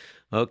good.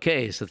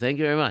 Okay, so thank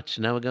you very much.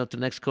 Now we're going to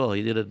the next call.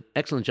 You did an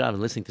excellent job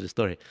in listening to the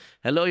story.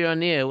 Hello, you're on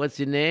the air. What's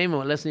your name and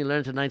what lesson you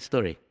learned tonight's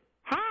story?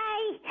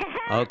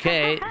 Hi.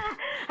 Okay.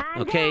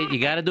 Okay, you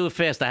got to do it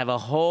fast. I have a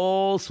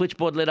whole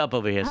switchboard lit up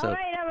over here. So All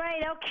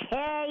right,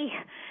 okay.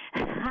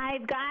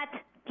 I've got,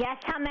 guess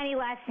how many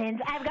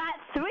lessons? I've got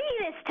 3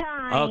 this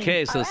time.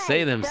 Okay, so All right,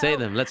 say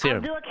them. Let's hear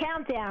I'll them. do a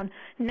countdown.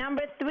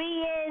 Number 3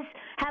 is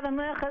have a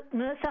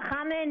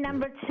musachame.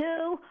 Number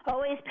 2,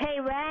 always pay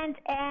rent.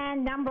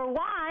 And number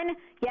 1,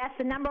 yes,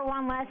 the number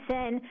 1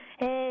 lesson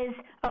is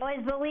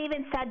always believe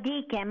in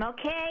tzaddikim,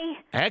 okay?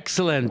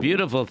 Excellent.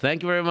 Beautiful.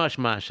 Thank you very much,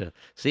 Masha.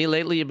 See,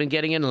 lately you've been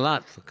getting in a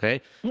lot,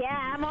 okay?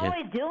 Yeah, I'm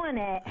always doing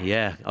it.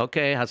 Yeah.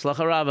 Okay.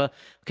 Hatzlacha Rava.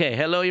 Okay.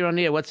 Hello, you're on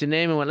the air. What's your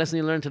name and what lesson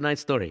you learned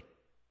tonight's story?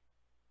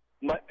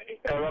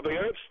 Rabbi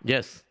Erps?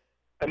 Yes.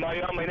 My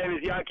name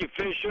is Yankee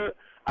Fisher.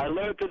 I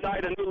learned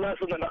tonight a new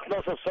lesson in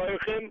Achnos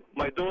Soichim.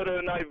 My daughter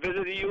and I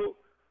visited you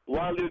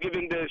while you're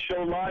giving the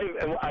show live,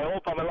 and I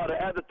hope I'm allowed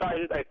to advertise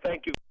it. I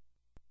thank you.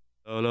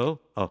 Hello?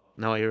 Oh,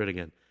 now I hear it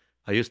again.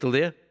 Are you still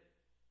there?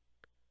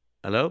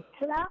 Hello?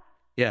 Hello?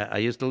 Yeah, are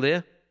you still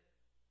there?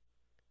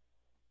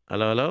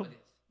 Hello?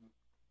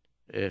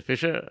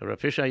 Fisher?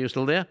 Fisher, are you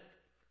still there?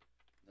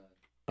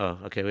 Oh,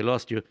 okay, we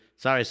lost you.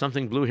 Sorry,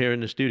 something blew here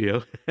in the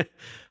studio.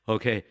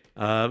 Okay,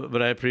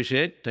 but I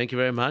appreciate. Thank you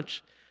very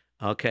much.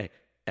 Okay.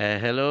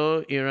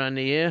 Hello, you're on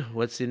the air.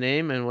 What's your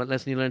name and what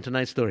lesson you learned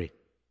tonight's story?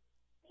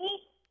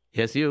 Me?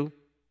 Yes, you.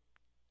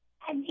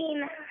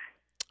 Adina.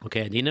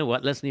 Okay, Adina,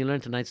 what lesson you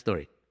learned tonight's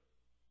story?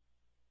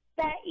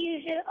 That you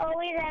should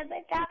always have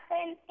a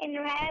tachan in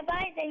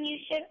rabbis, and you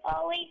should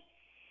always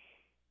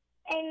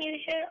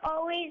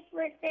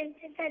listen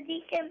to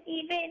tzaddikim,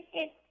 even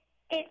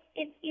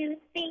if you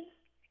think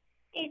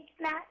it's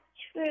not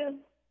true.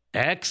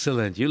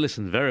 Excellent. You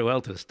listened very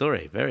well to the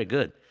story. Very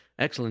good.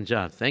 Excellent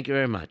job. Thank you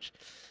very much.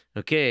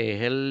 Okay,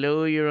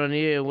 hello, you're on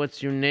here.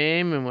 What's your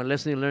name and what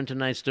lesson you learned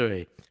tonight's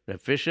story? Reb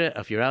Fisher,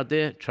 if you're out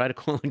there, try to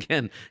call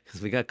again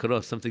because we got cut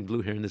off. Something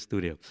blew here in the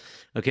studio.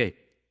 Okay,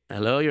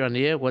 hello, you're on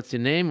the air. What's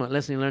your name? What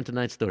lesson you learned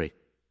tonight's story?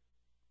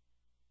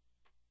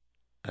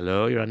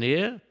 Hello, you're on the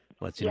air.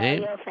 What's your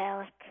name?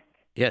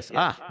 Yes.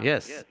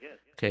 Yes.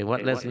 Okay,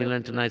 what lesson you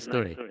learned tonight's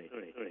story?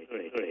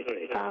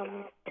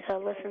 To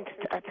listen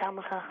to a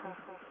Talmud Chacham.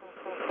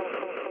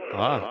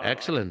 Oh,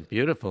 excellent.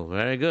 Beautiful.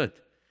 Very good.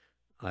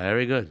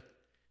 Very good.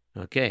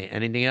 Okay,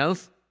 anything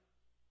else?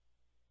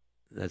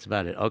 That's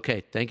about it.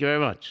 Okay, thank you very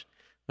much.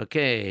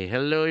 Okay,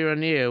 hello, you're on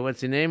the air.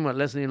 What's your name? What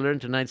lesson you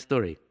learned tonight's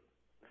story?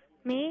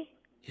 Me?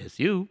 Yes,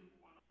 you.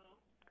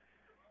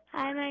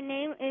 Hi, my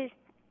name is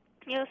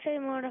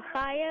Yosef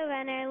Mordechai,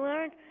 and I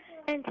learned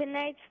in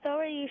tonight's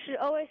story you should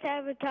always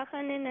have a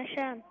tachan in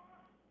Hashem.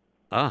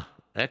 Ah,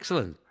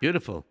 excellent.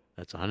 Beautiful.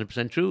 That's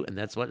 100% true, and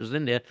that's what was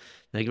in there.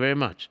 Thank you very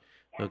much.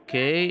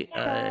 Okay,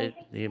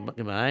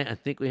 goodbye. I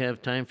think we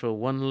have time for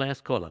one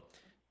last caller.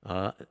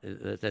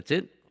 That's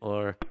it?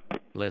 Or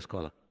last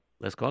caller?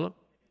 Last caller?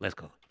 Last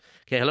caller.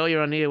 Okay, hello,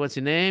 you're on the air. What's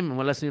your name? And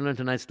what lesson you learned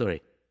tonight's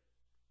story?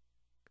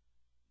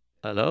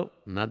 Hello?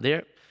 Not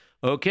there?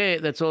 Okay,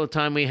 that's all the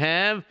time we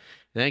have.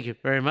 Thank you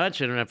very much.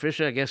 And Rav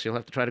Fisher, I guess you'll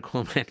have to try to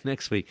call back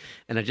next week.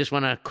 And I just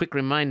want a quick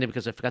reminder,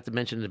 because I forgot to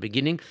mention in the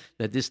beginning,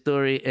 that this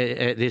story,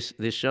 this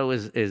show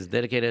is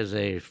dedicated as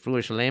a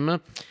Fruish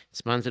Lema,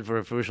 sponsored for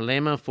a Fruish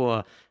Lema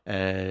for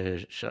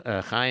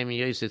Chaim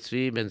Yosef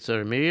Tzvi Ben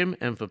Sor Miriam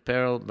and for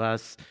Peril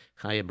Bas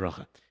Chaya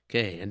Brocha.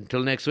 Okay,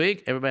 until next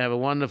week, everybody have a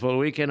wonderful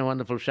weekend, a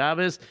wonderful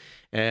Shabbos,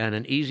 and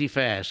an easy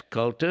fast.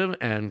 Kultiv,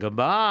 and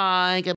goodbye.